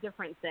lot of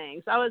different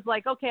things. I was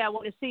like, okay, I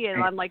want to see it.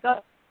 And I'm like,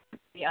 oh,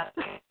 yeah.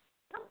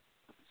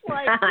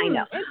 I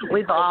know.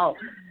 We've all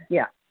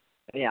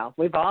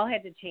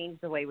had to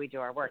change the way we do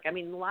our work. I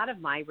mean, a lot of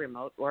my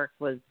remote work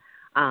was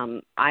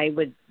I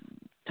would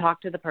talk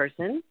to the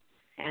person,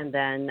 and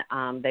then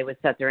they would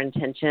set their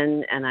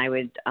intention, and I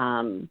would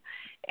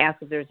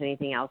ask if there's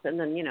anything else, and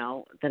then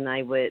then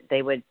they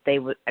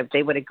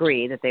would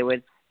agree that they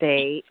would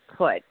stay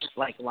put,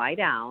 lie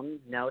down,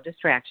 no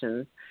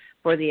distractions,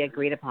 for the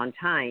agreed upon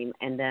time,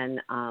 and then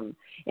I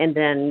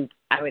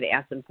would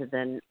ask them to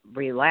then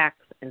relax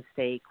and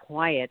stay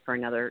quiet for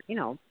another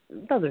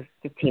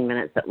 15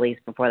 minutes at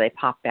least before they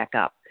pop back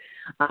up.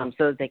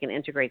 So that they can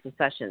integrate the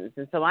sessions.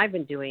 And so I've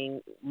been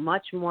doing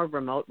much more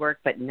remote work,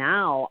 but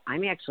now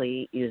I'm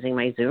actually using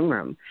my Zoom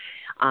room,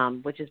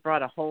 which has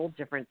brought a whole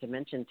different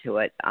dimension to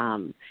it.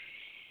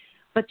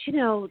 But,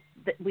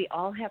 we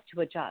all have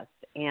to adjust.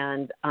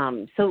 And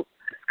so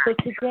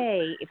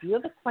today, if you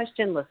have a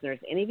question, listeners,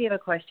 any of you have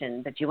a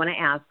question that you want to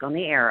ask on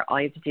the air, all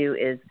you have to do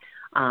is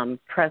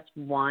press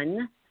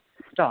 1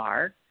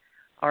 star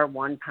or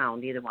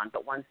 £1, either one,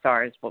 but 1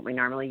 star is what we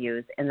normally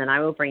use, and then I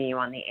will bring you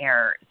on the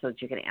air so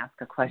that you can ask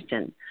a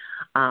question.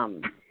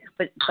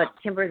 But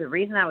Kimber, the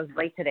reason I was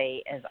late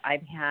today is I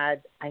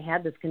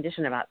had this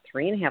condition about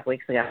 3.5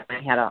 weeks ago. I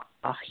had a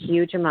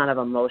huge amount of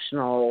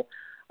emotional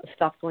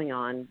stuff going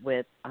on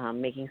with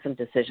making some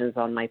decisions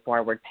on my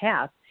forward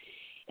path,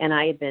 and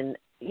I had been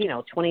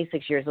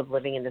 26 years of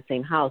living in the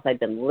same house. I'd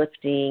been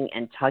lifting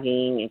and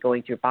tugging and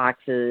going through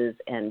boxes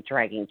and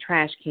dragging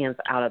trash cans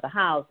out of the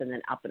house and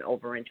then up and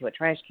over into a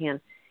trash can.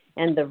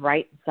 And the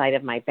right side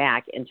of my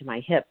back into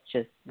my hip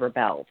just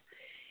rebelled.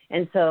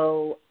 And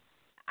so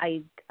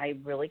I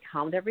really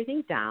calmed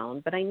everything down,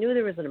 but I knew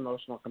there was an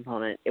emotional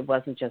component. It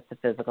wasn't just the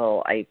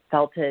physical. I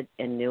felt it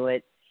and knew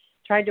it,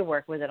 tried to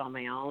work with it on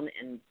my own,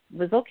 and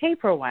was okay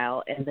for a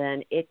while. And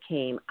then it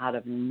came out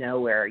of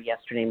nowhere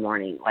yesterday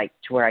morning,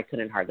 to where I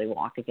couldn't hardly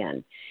walk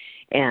again.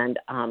 And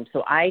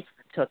so I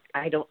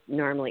don't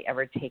normally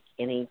ever take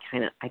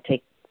I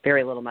take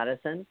very little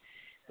medicine.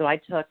 So I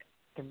took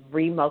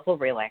 3 muscle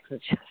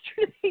relaxers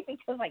yesterday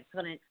because I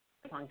couldn't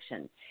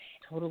function.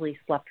 Totally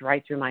slept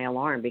right through my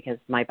alarm because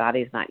my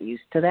body's not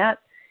used to that.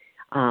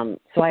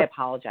 So I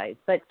apologize.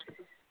 But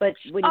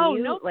when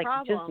you no like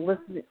problem. just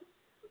listen,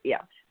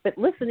 but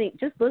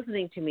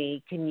listening to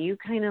me, can you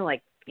kind of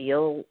like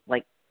feel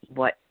like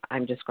what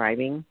I'm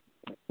describing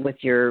with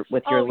your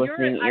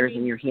listening ears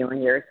and your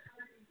hearing ears?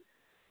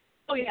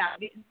 Oh yeah,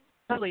 you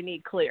totally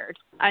need cleared.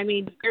 I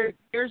mean,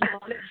 there's a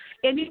lot of,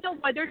 and you know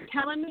what they're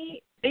telling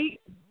me? They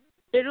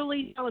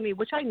literally telling me,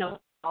 which I know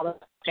all the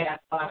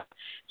past life,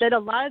 that a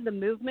lot of the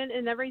movement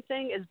and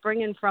everything is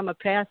bringing from a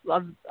past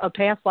life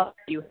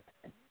you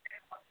had.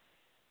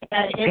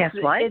 And it's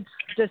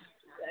just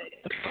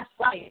a past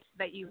life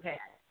that you had.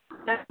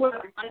 That's where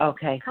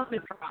it's coming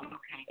from.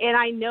 And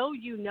I know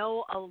you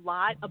know a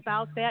lot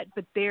about that,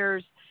 but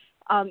there's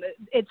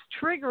it's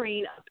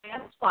triggering a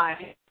past life,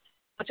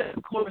 which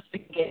of course we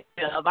get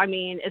of. I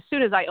mean, as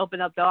soon as I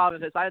open up the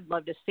office, I'd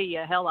love to see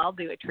you. Hell, I'll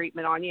do a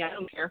treatment on you. I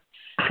don't care.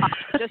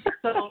 Just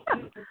so,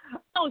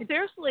 no,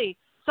 seriously.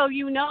 So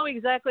you know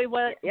exactly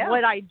what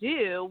I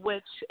do,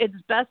 which it's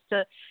best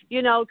to,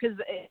 you know, because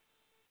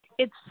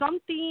it's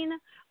something.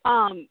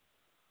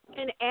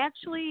 And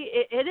actually,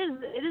 it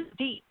is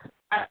deep.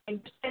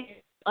 I'm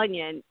saying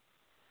onion,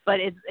 but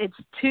it's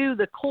to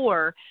the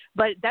core.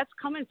 But that's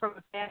coming from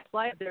a past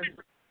life. They're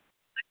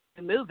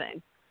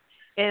moving,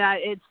 and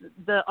it's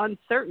the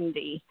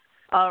uncertainty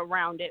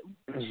around it.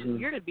 Mm-hmm.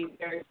 You're going to be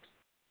very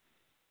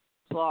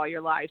all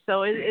your life.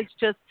 So it's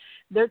just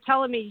they're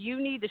telling me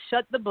you need to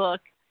shut the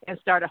book and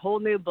start a whole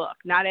new book,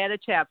 not add a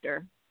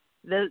chapter.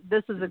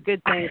 This is a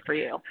good thing for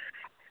you.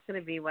 It's going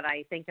to be what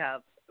I think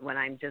of when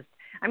I'm just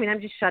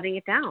shutting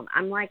it down.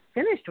 I'm like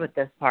finished with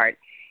this part.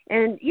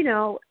 And, you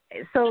know,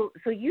 so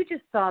you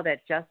just saw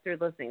that just through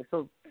listening.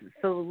 So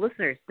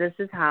listeners, this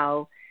is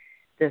how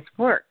this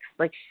works.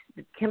 Like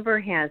Kimber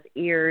has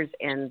ears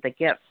and the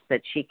gifts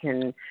that she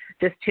can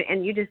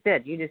and you just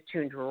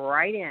tuned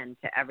right in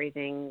to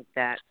everything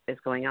that is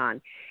going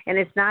on. And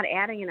it's not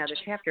adding another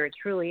chapter. It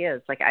truly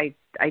is. Like I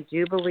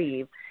do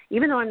believe,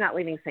 even though I'm not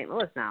leaving St.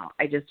 Louis now,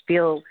 I just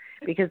feel,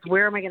 because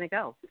where am I going to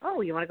go?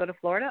 Oh, you want to go to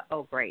Florida?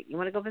 Oh, great. You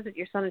want to go visit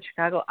your son in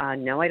Chicago?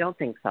 No, I don't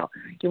think so.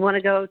 You want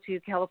to go to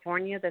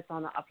California that's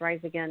on the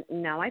uprise again?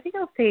 No, I think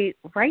I'll stay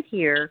right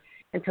here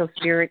until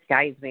Spirit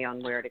guides me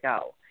on where to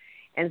go.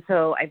 And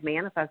so I've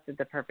manifested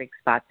the perfect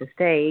spot to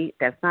stay.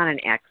 That's not an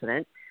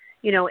accident.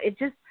 You know, it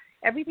just,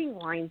 everything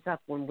lines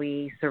up when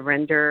we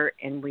surrender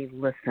and we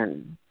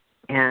listen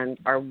and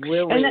are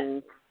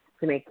willing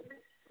to make,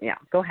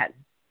 go ahead.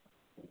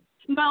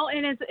 Well,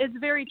 and it's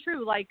very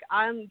true. Like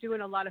I'm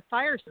doing a lot of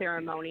fire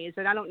ceremonies,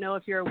 and I don't know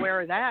if you're aware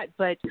of that,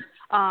 but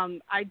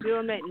I do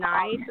them at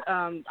night.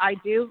 I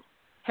do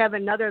have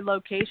another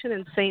location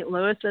in St.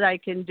 Louis that I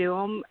can do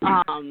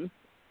them.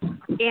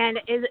 And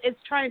it's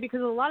trying, because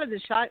a lot of the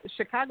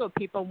Chicago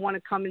people want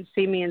to come and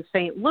see me in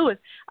St. Louis.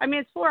 I mean,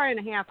 it's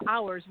 4.5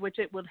 hours, which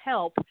it would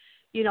help,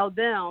 you know,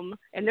 them.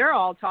 And they're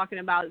all talking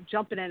about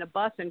jumping in a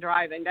bus and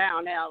driving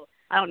down. Now,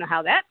 I don't know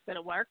how that's going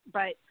to work,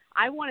 but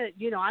I wanted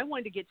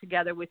to get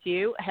together with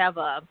you, have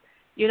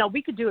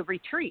we could do a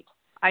retreat.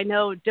 I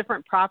know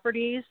different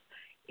properties,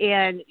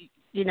 and,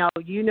 you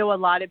know a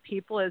lot of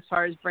people as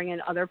far as bringing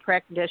other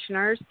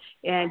practitioners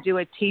and do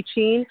a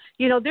teaching.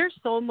 You know, there's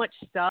so much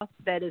stuff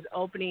that is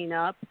opening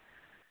up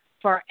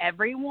for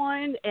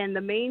everyone. And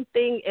the main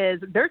thing is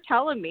they're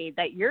telling me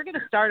that you're going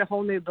to start a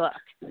whole new book,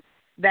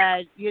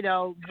 that, you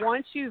know,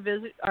 once you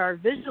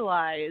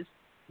visualize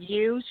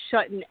you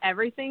shutting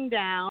everything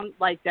down,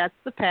 like that's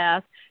the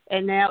past,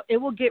 and now it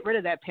will get rid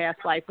of that past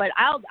life. But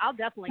I'll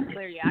definitely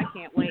clear you. I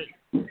can't wait.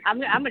 I'm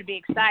going to be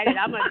excited.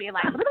 I'm going to be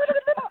like,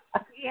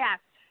 yeah.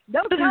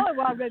 No telling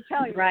what I'm going to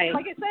tell you. Right.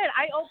 Like I said,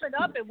 I open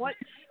up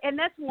and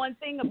that's one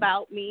thing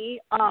about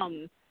me.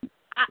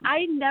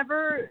 I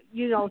never,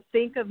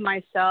 think of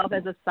myself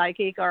as a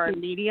psychic or a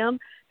medium,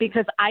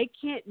 because I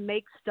can't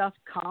make stuff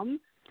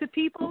come to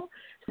people.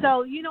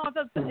 So, if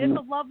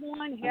a loved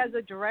one has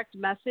a direct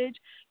message,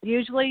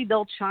 usually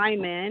they'll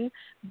chime in,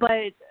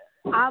 but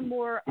I'm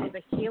more of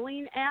a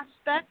healing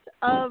aspect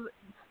of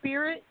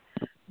spirit.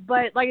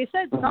 But like I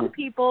said, some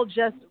people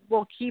just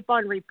will keep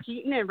on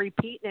repeating and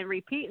repeating and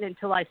repeating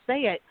until I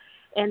say it,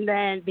 and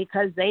then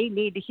because they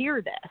need to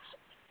hear this,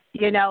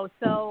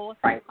 So,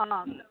 right.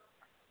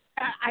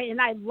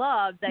 I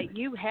love that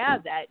you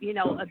have that,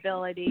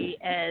 ability.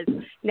 As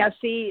now,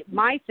 see,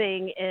 my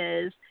thing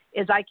is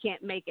I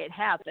can't make it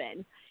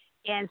happen,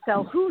 and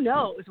so who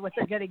knows what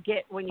they're going to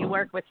get when you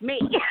work with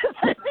me?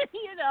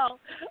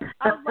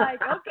 I'm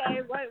like, okay,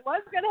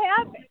 what's going to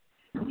happen?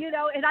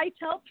 And I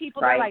tell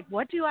people, right. They're like,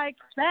 what do I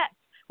expect?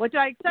 What do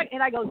I expect?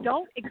 And I go,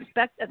 don't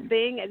expect a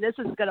thing, and this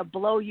is going to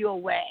blow you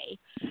away.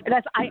 And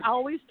I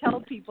always tell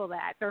people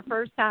that their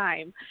first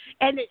time.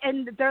 And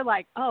they're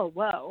like, oh,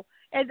 whoa.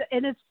 And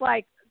it's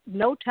like,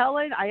 no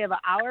telling. I have an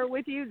hour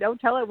with you. No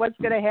telling what's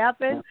going to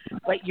happen.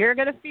 But you're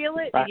going to feel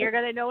it, and you're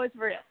going to know it's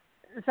real.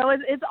 So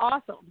it's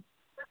awesome.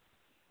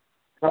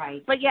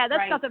 Right. But, yeah, that's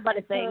right. nothing but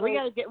a thing.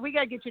 We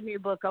gotta get your new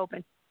book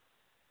open.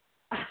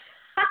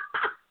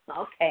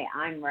 Okay,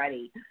 I'm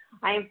ready.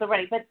 I am so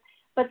ready. But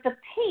the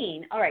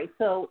pain, all right,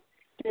 so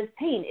this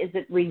pain, is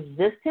it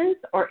resistance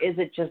or is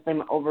it just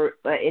I'm over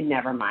it?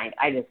 Never mind.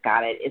 I just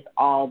got it. It's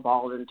all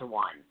balled into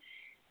one.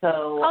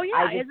 So Oh, yeah,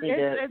 I just need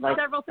to, it's like,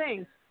 several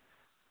things.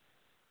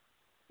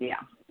 Yeah.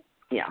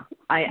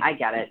 I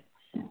get it.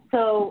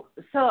 So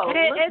listeners,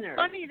 it's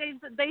funny.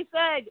 They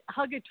said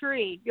hug a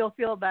tree, you'll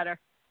feel better.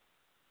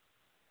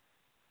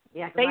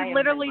 Yeah, 'cause they I haven't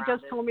literally been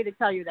just grounded. told me to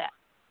tell you that.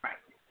 Right.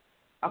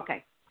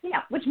 Okay.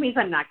 Yeah, which means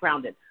I'm not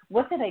grounded.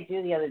 What did I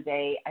do the other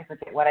day? I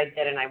forget what I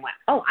did, and I went,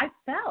 oh, I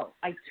fell.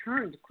 I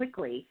turned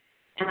quickly,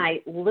 and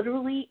I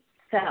literally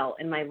fell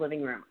in my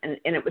living room. And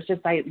it was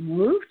just I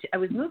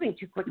was moving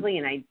too quickly,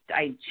 and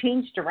I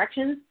changed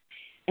directions.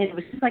 And it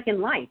was just like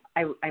in life.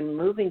 I'm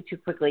moving too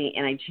quickly,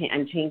 and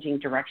I'm changing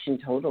direction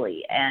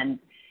totally. And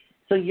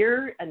so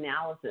your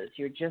analysis,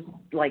 your just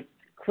like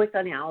quick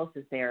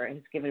analysis there has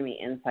given me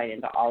insight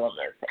into all of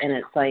this. And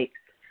it's like,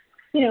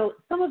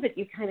 some of it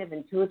you kind of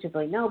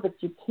intuitively know, but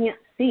you can't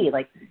see.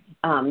 Like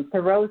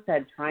Thoreau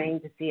said,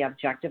 trying to see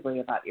objectively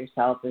about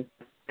yourself is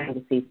trying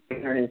to see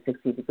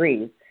 360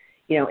 degrees.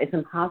 It's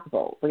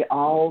impossible. We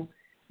all,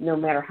 no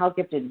matter how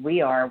gifted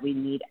we are, we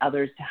need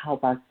others to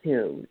help us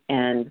too.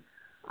 And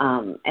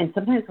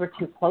sometimes we're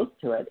too close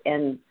to it.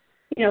 And,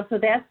 so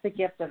that's the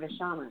gift of a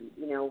shaman.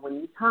 When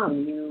you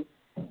come,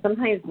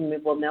 sometimes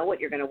will know what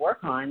you're going to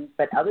work on,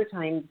 but other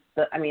times,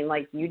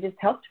 like you just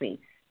helped me.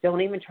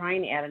 Don't even try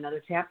and add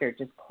another chapter.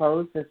 Just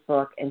close this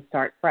book and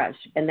start fresh.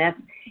 And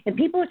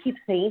people keep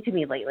saying to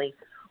me lately,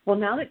 well,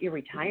 now that you're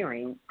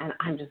retiring, and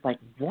I'm just like,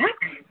 what?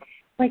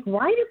 Like,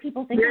 why do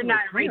people think you're I'm not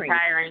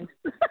retiring?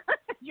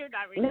 You're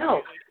not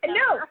retiring.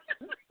 No.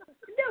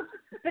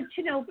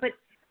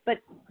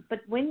 But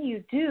when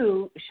you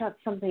do shut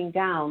something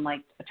down,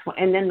 like,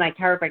 and then my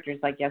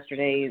chiropractor's like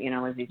yesterday,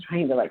 as he's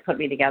trying to like put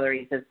me together,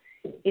 he says,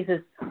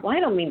 well, I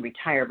don't mean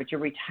retire, but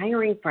you're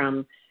retiring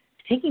from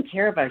taking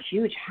care of a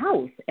huge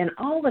house and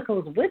all that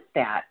goes with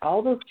that,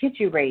 all those kids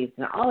you raised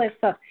and all that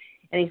stuff.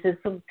 And he says,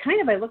 so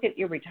kind of I look at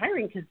you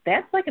retiring because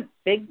that's like a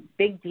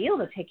big deal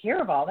to take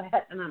care of all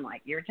that. And I'm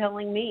like, you're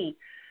telling me.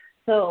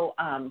 So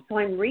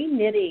I'm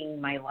re-knitting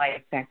my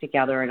life back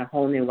together in a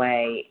whole new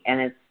way.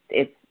 And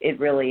it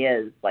really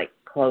is like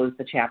close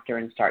the chapter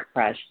and start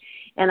fresh.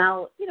 And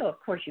I'll, of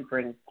course you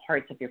bring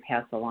parts of your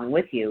past along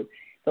with you.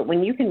 But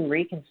when you can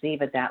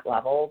reconceive at that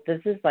level,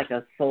 this is like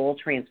a soul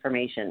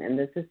transformation, and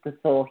this is the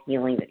soul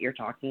healing that you're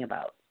talking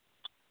about.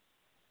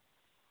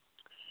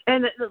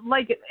 And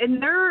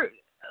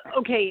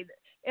okay,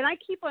 and I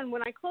keep on,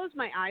 when I close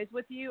my eyes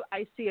with you,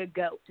 I see a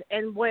goat.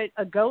 And what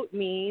a goat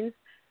means,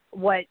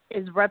 what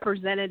is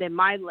represented in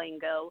my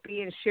lingo,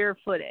 being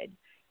sure-footed.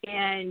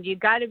 And you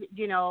got to,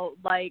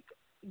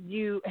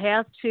 you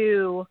have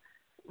to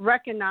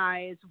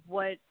recognize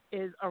what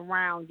is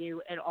around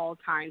you at all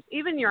times,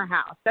 even your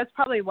house. That's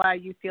probably why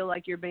you feel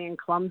like you're being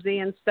clumsy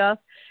and stuff,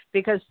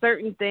 because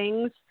certain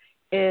things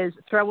is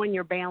throwing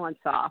your balance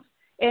off.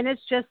 And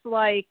it's just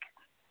like,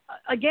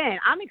 again,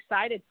 I'm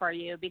excited for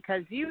you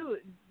because you're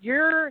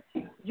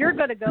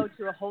going to go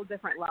to a whole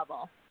different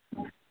level,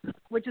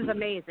 which is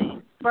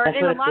amazing.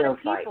 And a lot of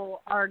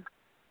people are.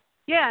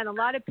 Yeah, and a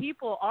lot of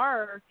people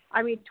are.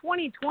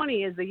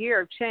 2020 is the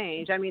year of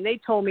change. They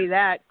told me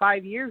that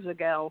 5 years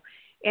ago.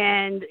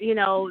 And,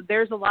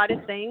 there's a lot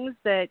of things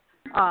that,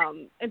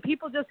 and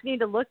people just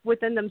need to look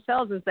within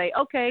themselves and say,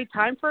 okay,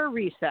 time for a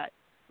reset.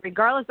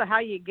 Regardless of how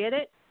you get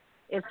it,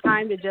 it's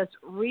time to just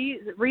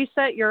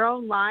reset your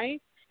own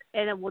life,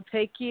 and it will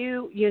take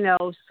you,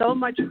 so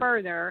much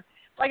further.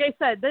 Like I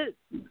said,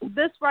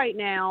 this right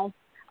now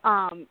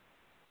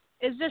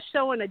is just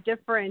showing a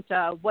different,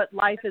 what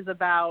life is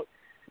about.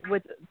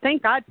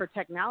 Thank God for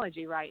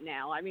technology right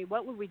now.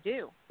 What would we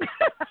do?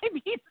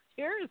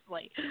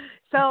 Seriously.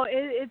 So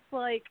it's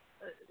like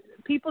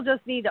people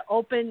just need to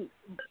open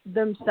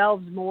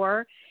themselves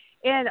more.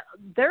 And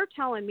they're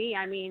telling me,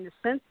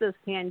 since this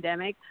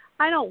pandemic,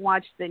 I don't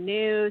watch the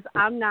news.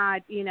 I'm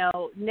not,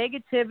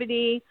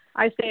 negativity.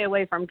 I stay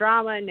away from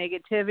drama and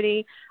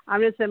negativity.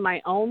 I'm just in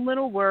my own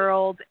little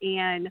world.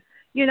 And,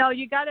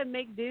 you got to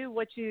make do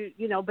what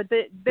but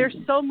there's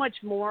so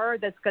much more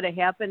that's going to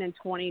happen in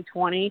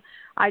 2020.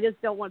 I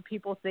just don't want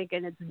people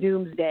thinking it's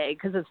doomsday,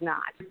 because it's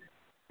not.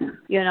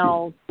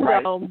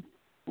 Right. So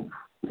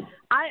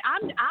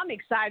I'm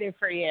excited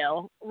for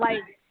you. Like,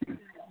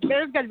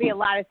 there's going to be a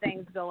lot of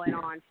things going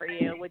on for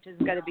you, which is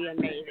going to be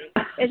amazing.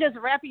 It's just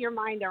wrapping your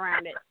mind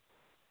around it.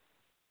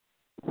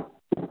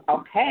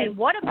 Okay. And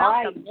what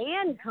about the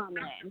man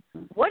coming?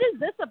 What is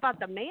this about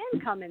the man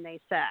coming,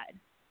 they said?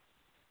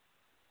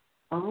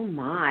 Oh,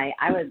 my.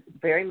 I would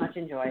very much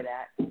enjoy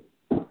that.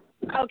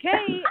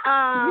 Okay.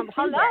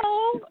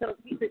 Hello. So,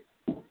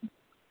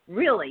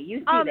 really? You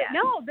see that?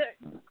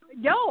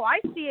 No, I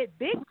see it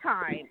big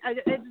time.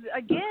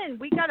 Again,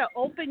 we got to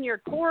open your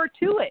core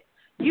to it.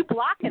 You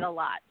block it a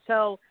lot.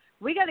 So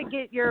we got to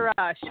get your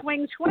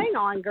swing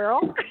on,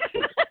 girl.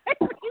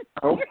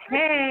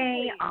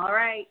 Okay. All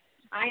right.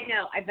 I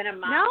know. I've been a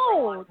mom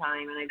for a long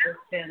time,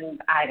 and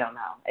I don't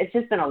know. It's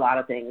just been a lot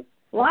of things.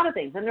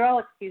 And they're all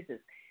excuses.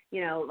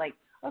 Like,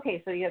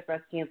 okay, so you have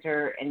breast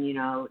cancer and,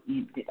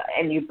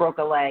 you broke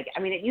a leg. I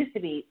mean, it used to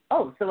be,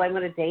 oh, so I'm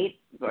going to date,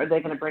 or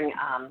they're going to bring,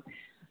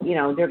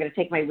 they're going to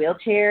take my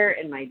wheelchair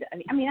and I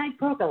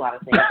broke a lot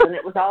of things, and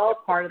it was all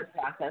part of the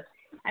process.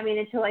 I mean,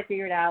 until I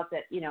figured out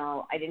that,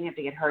 I didn't have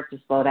to get hurt to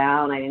slow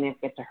down. I didn't have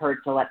to get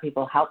hurt to let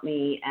people help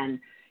me. And,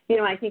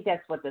 I think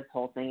that's what this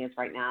whole thing is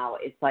right now.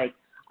 It's like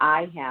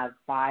I have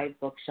 5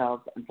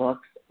 bookshelves of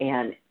books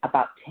and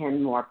about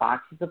 10 more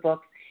boxes of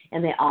books.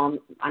 And I'm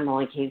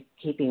only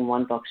keeping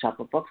 1 bookshelf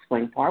of books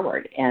going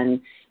forward.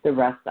 And the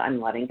rest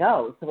I'm letting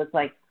go. So it's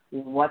like,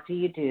 what do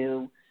you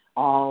do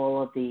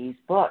all of these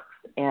books?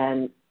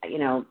 And,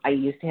 I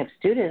used to have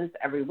students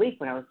every week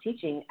when I was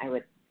teaching. I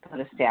would put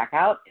a stack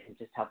out and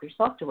just help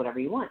yourself to whatever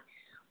you want.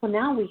 Well,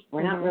 now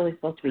we're not really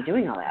supposed to be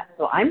doing all that.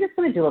 So I'm just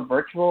going to do a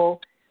virtual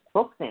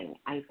book thing.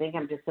 I think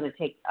I'm just going to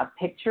take a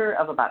picture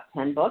of about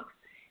 10 books,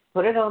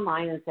 put it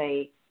online and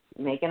say,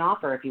 make an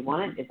offer. If you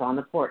want it, it's on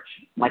the porch.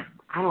 Like,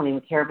 I don't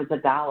even care if it's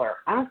 $1.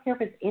 I don't care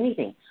if it's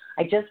anything.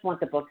 I just want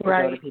the book to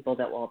go to people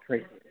that will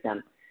appreciate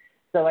them.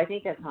 So I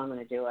think that's how I'm going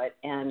to do it.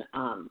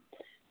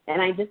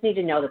 And I just need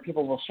to know that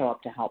people will show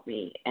up to help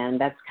me.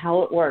 And that's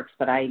how it works.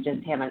 But I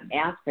just haven't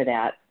asked for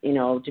that,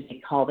 to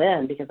be called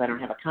in because I don't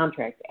have a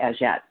contract as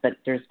yet. But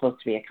there's supposed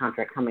to be a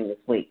contract coming this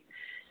week.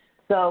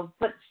 So,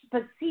 but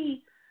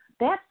see,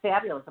 that's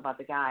fabulous about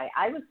the guy.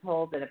 I was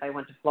told that if I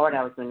went to Florida,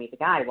 I was going to meet the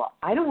guy. Well,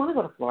 I don't want to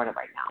go to Florida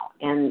right now.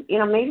 And,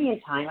 maybe in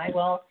time I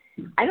will.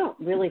 I don't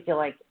really feel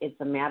like it's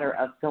a matter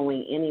of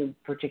going any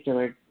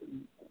particular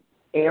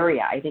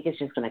area. I think it's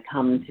just going to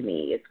come to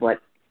me. It's what,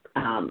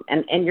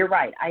 and you're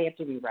right. I have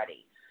to be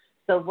ready.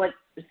 So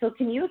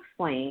can you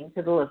explain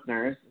to the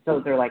listeners? So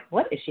they're like,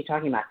 what is she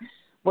talking about?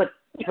 What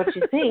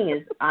she's saying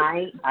is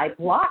I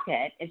block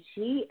it, and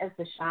she, as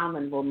the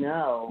shaman, will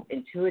know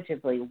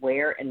intuitively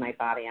where in my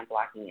body I'm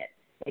blocking it.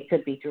 It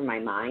could be through my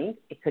mind.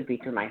 It could be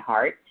through my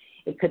heart.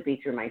 It could be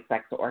through my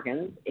sex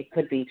organs. It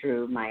could be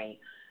through my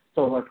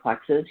solar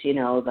plexus,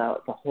 the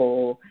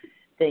whole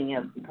thing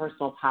of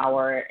personal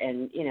power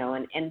and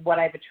what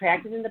I've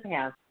attracted in the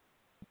past.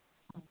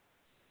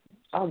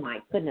 Oh, my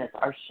goodness,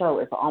 our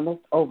show is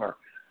almost over.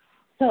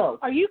 So,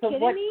 are you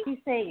kidding what me? she's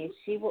saying is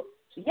she will.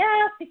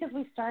 Yes, because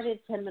we started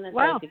 10 minutes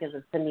late because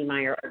of Cindy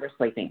Meyer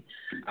oversleeping.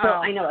 So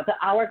I know the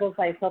hour goes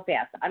by so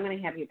fast. I'm going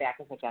to have you back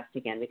as a guest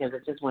again because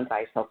it just went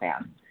by so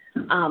fast.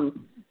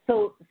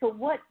 So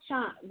what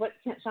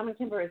Shaman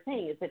Kimber is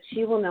saying is that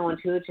she will know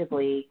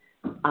intuitively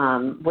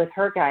with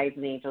her guides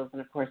and angels, and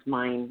of course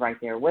mine right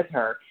there with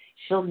her.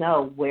 She'll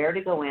know where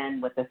to go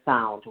in with the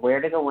sound,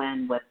 where to go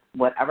in with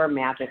whatever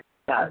magic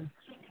does.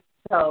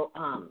 So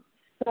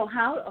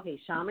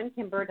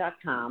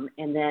shamankimber.com,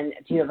 and then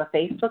do you have a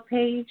Facebook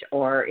page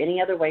or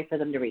any other way for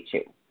them to reach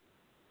you?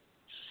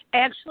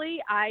 Actually,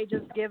 I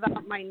just give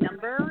out my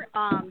number.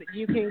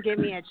 You can give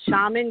me at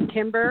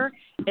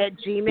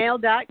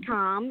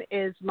shamankimber@gmail.com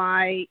is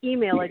my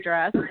email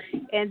address.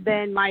 And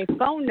then my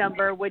phone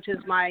number, which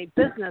is my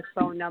business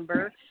phone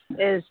number,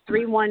 is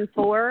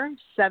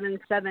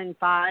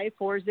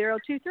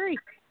 314-775-4023.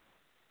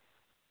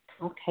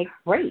 Okay,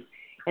 great.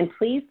 And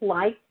please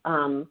like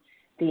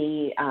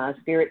the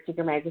Spirit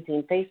Seeker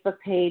Magazine Facebook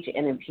page.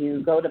 And if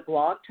you go to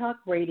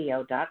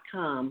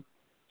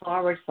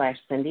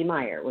blogtalkradio.com/Cindy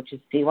Meyer, which is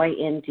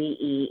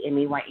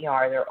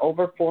CYNDEMEYER, there are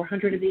over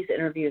 400 of these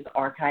interviews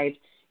archived.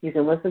 You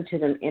can listen to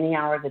them any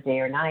hour of the day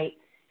or night.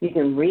 You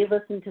can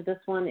re-listen to this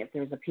one. If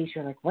there's a piece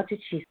you're like, what did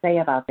she say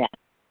about that?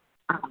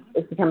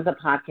 It becomes a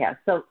podcast.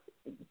 So,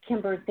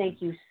 Kimber,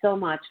 thank you so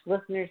much.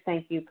 Listeners,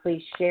 thank you.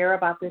 Please share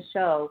about this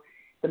show.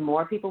 The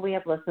more people we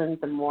have listened,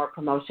 the more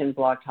promotion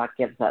Blog Talk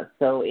gives us.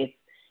 So it's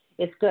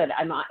good.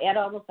 I'm at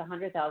almost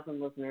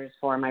 100,000 listeners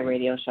for my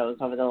radio shows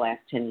over the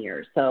last 10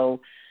 years. So,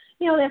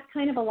 that's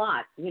kind of a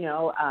lot.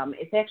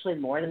 It's actually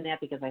more than that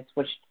because I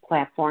switched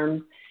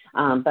platforms.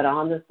 But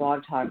on this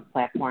Blog Talk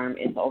platform,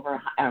 it's over.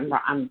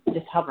 I'm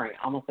just hovering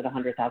almost at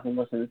 100,000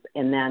 listens,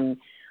 and then,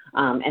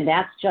 and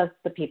that's just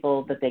the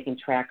people that they can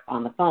track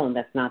on the phone.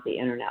 That's not the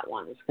internet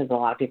ones because a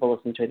lot of people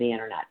listen through the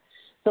internet.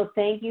 So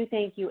thank you,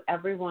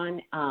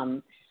 everyone.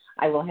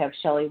 I will have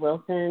Shelley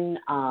Wilson,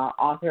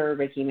 author,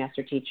 Reiki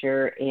master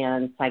teacher,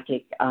 and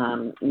psychic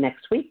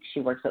next week. She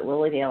works at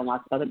Lilydale and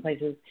lots of other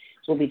places.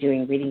 We'll be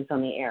doing readings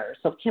on the air.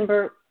 So,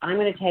 Kimber, I'm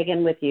going to tag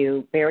in with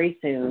you very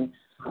soon.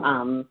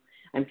 I'm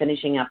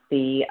finishing up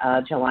the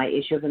July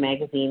issue of the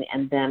magazine,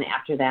 and then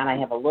after that I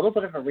have a little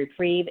bit of a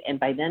reprieve, and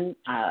by then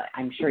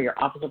I'm sure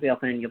your office will be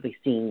open and you'll be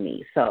seeing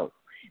me. So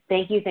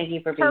thank you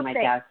for being my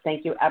guest.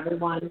 Thank you,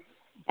 everyone,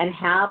 and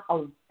have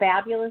a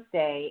fabulous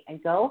day,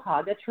 and go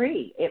hug a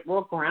tree. It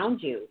will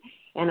ground you,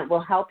 and it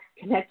will help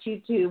connect you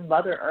to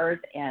Mother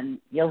Earth, and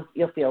you'll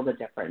feel the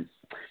difference.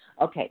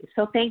 Okay,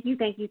 so thank you.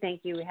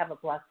 Have a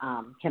blessed,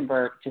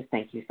 Kimber, just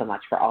thank you so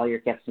much for all your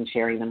gifts and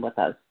sharing them with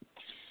us.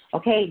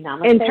 Okay,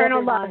 namaste.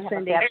 Internal love,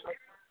 Cindy.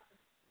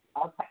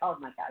 Oh,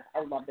 my gosh, I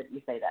love that you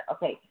say that.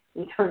 Okay,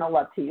 eternal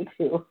love to you,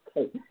 too.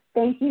 Okay,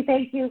 thank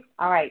you.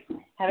 All right,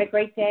 have a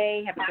great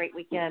day. Have a great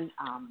weekend.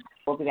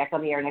 We'll be back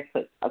on the air next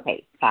week.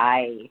 Okay,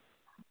 bye.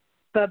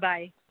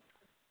 Bye-bye.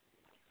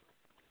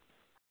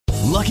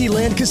 Lucky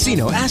Land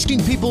Casino,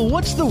 asking people,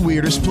 what's the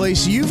weirdest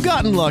place you've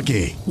gotten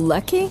lucky?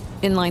 Lucky?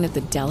 In line at the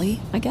deli,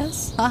 I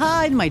guess?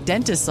 Aha, in my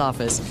dentist's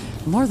office.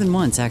 More than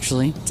once,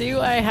 actually. Do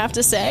I have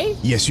to say?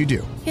 Yes, you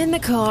do. In the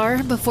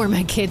car before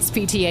my kids'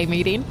 PTA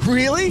meeting.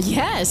 Really?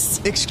 Yes.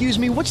 Excuse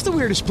me, what's the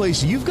weirdest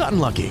place you've gotten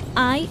lucky?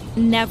 I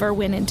never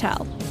win and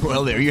tell.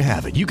 Well, there you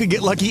have it. You can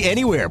get lucky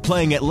anywhere,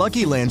 playing at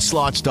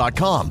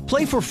LuckyLandSlots.com.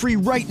 Play for free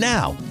right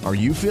now. Are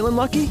you feeling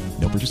lucky?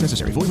 No purchase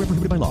necessary. Void where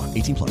prohibited by law.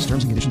 18 plus.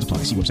 Terms and conditions apply.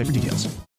 See website for details.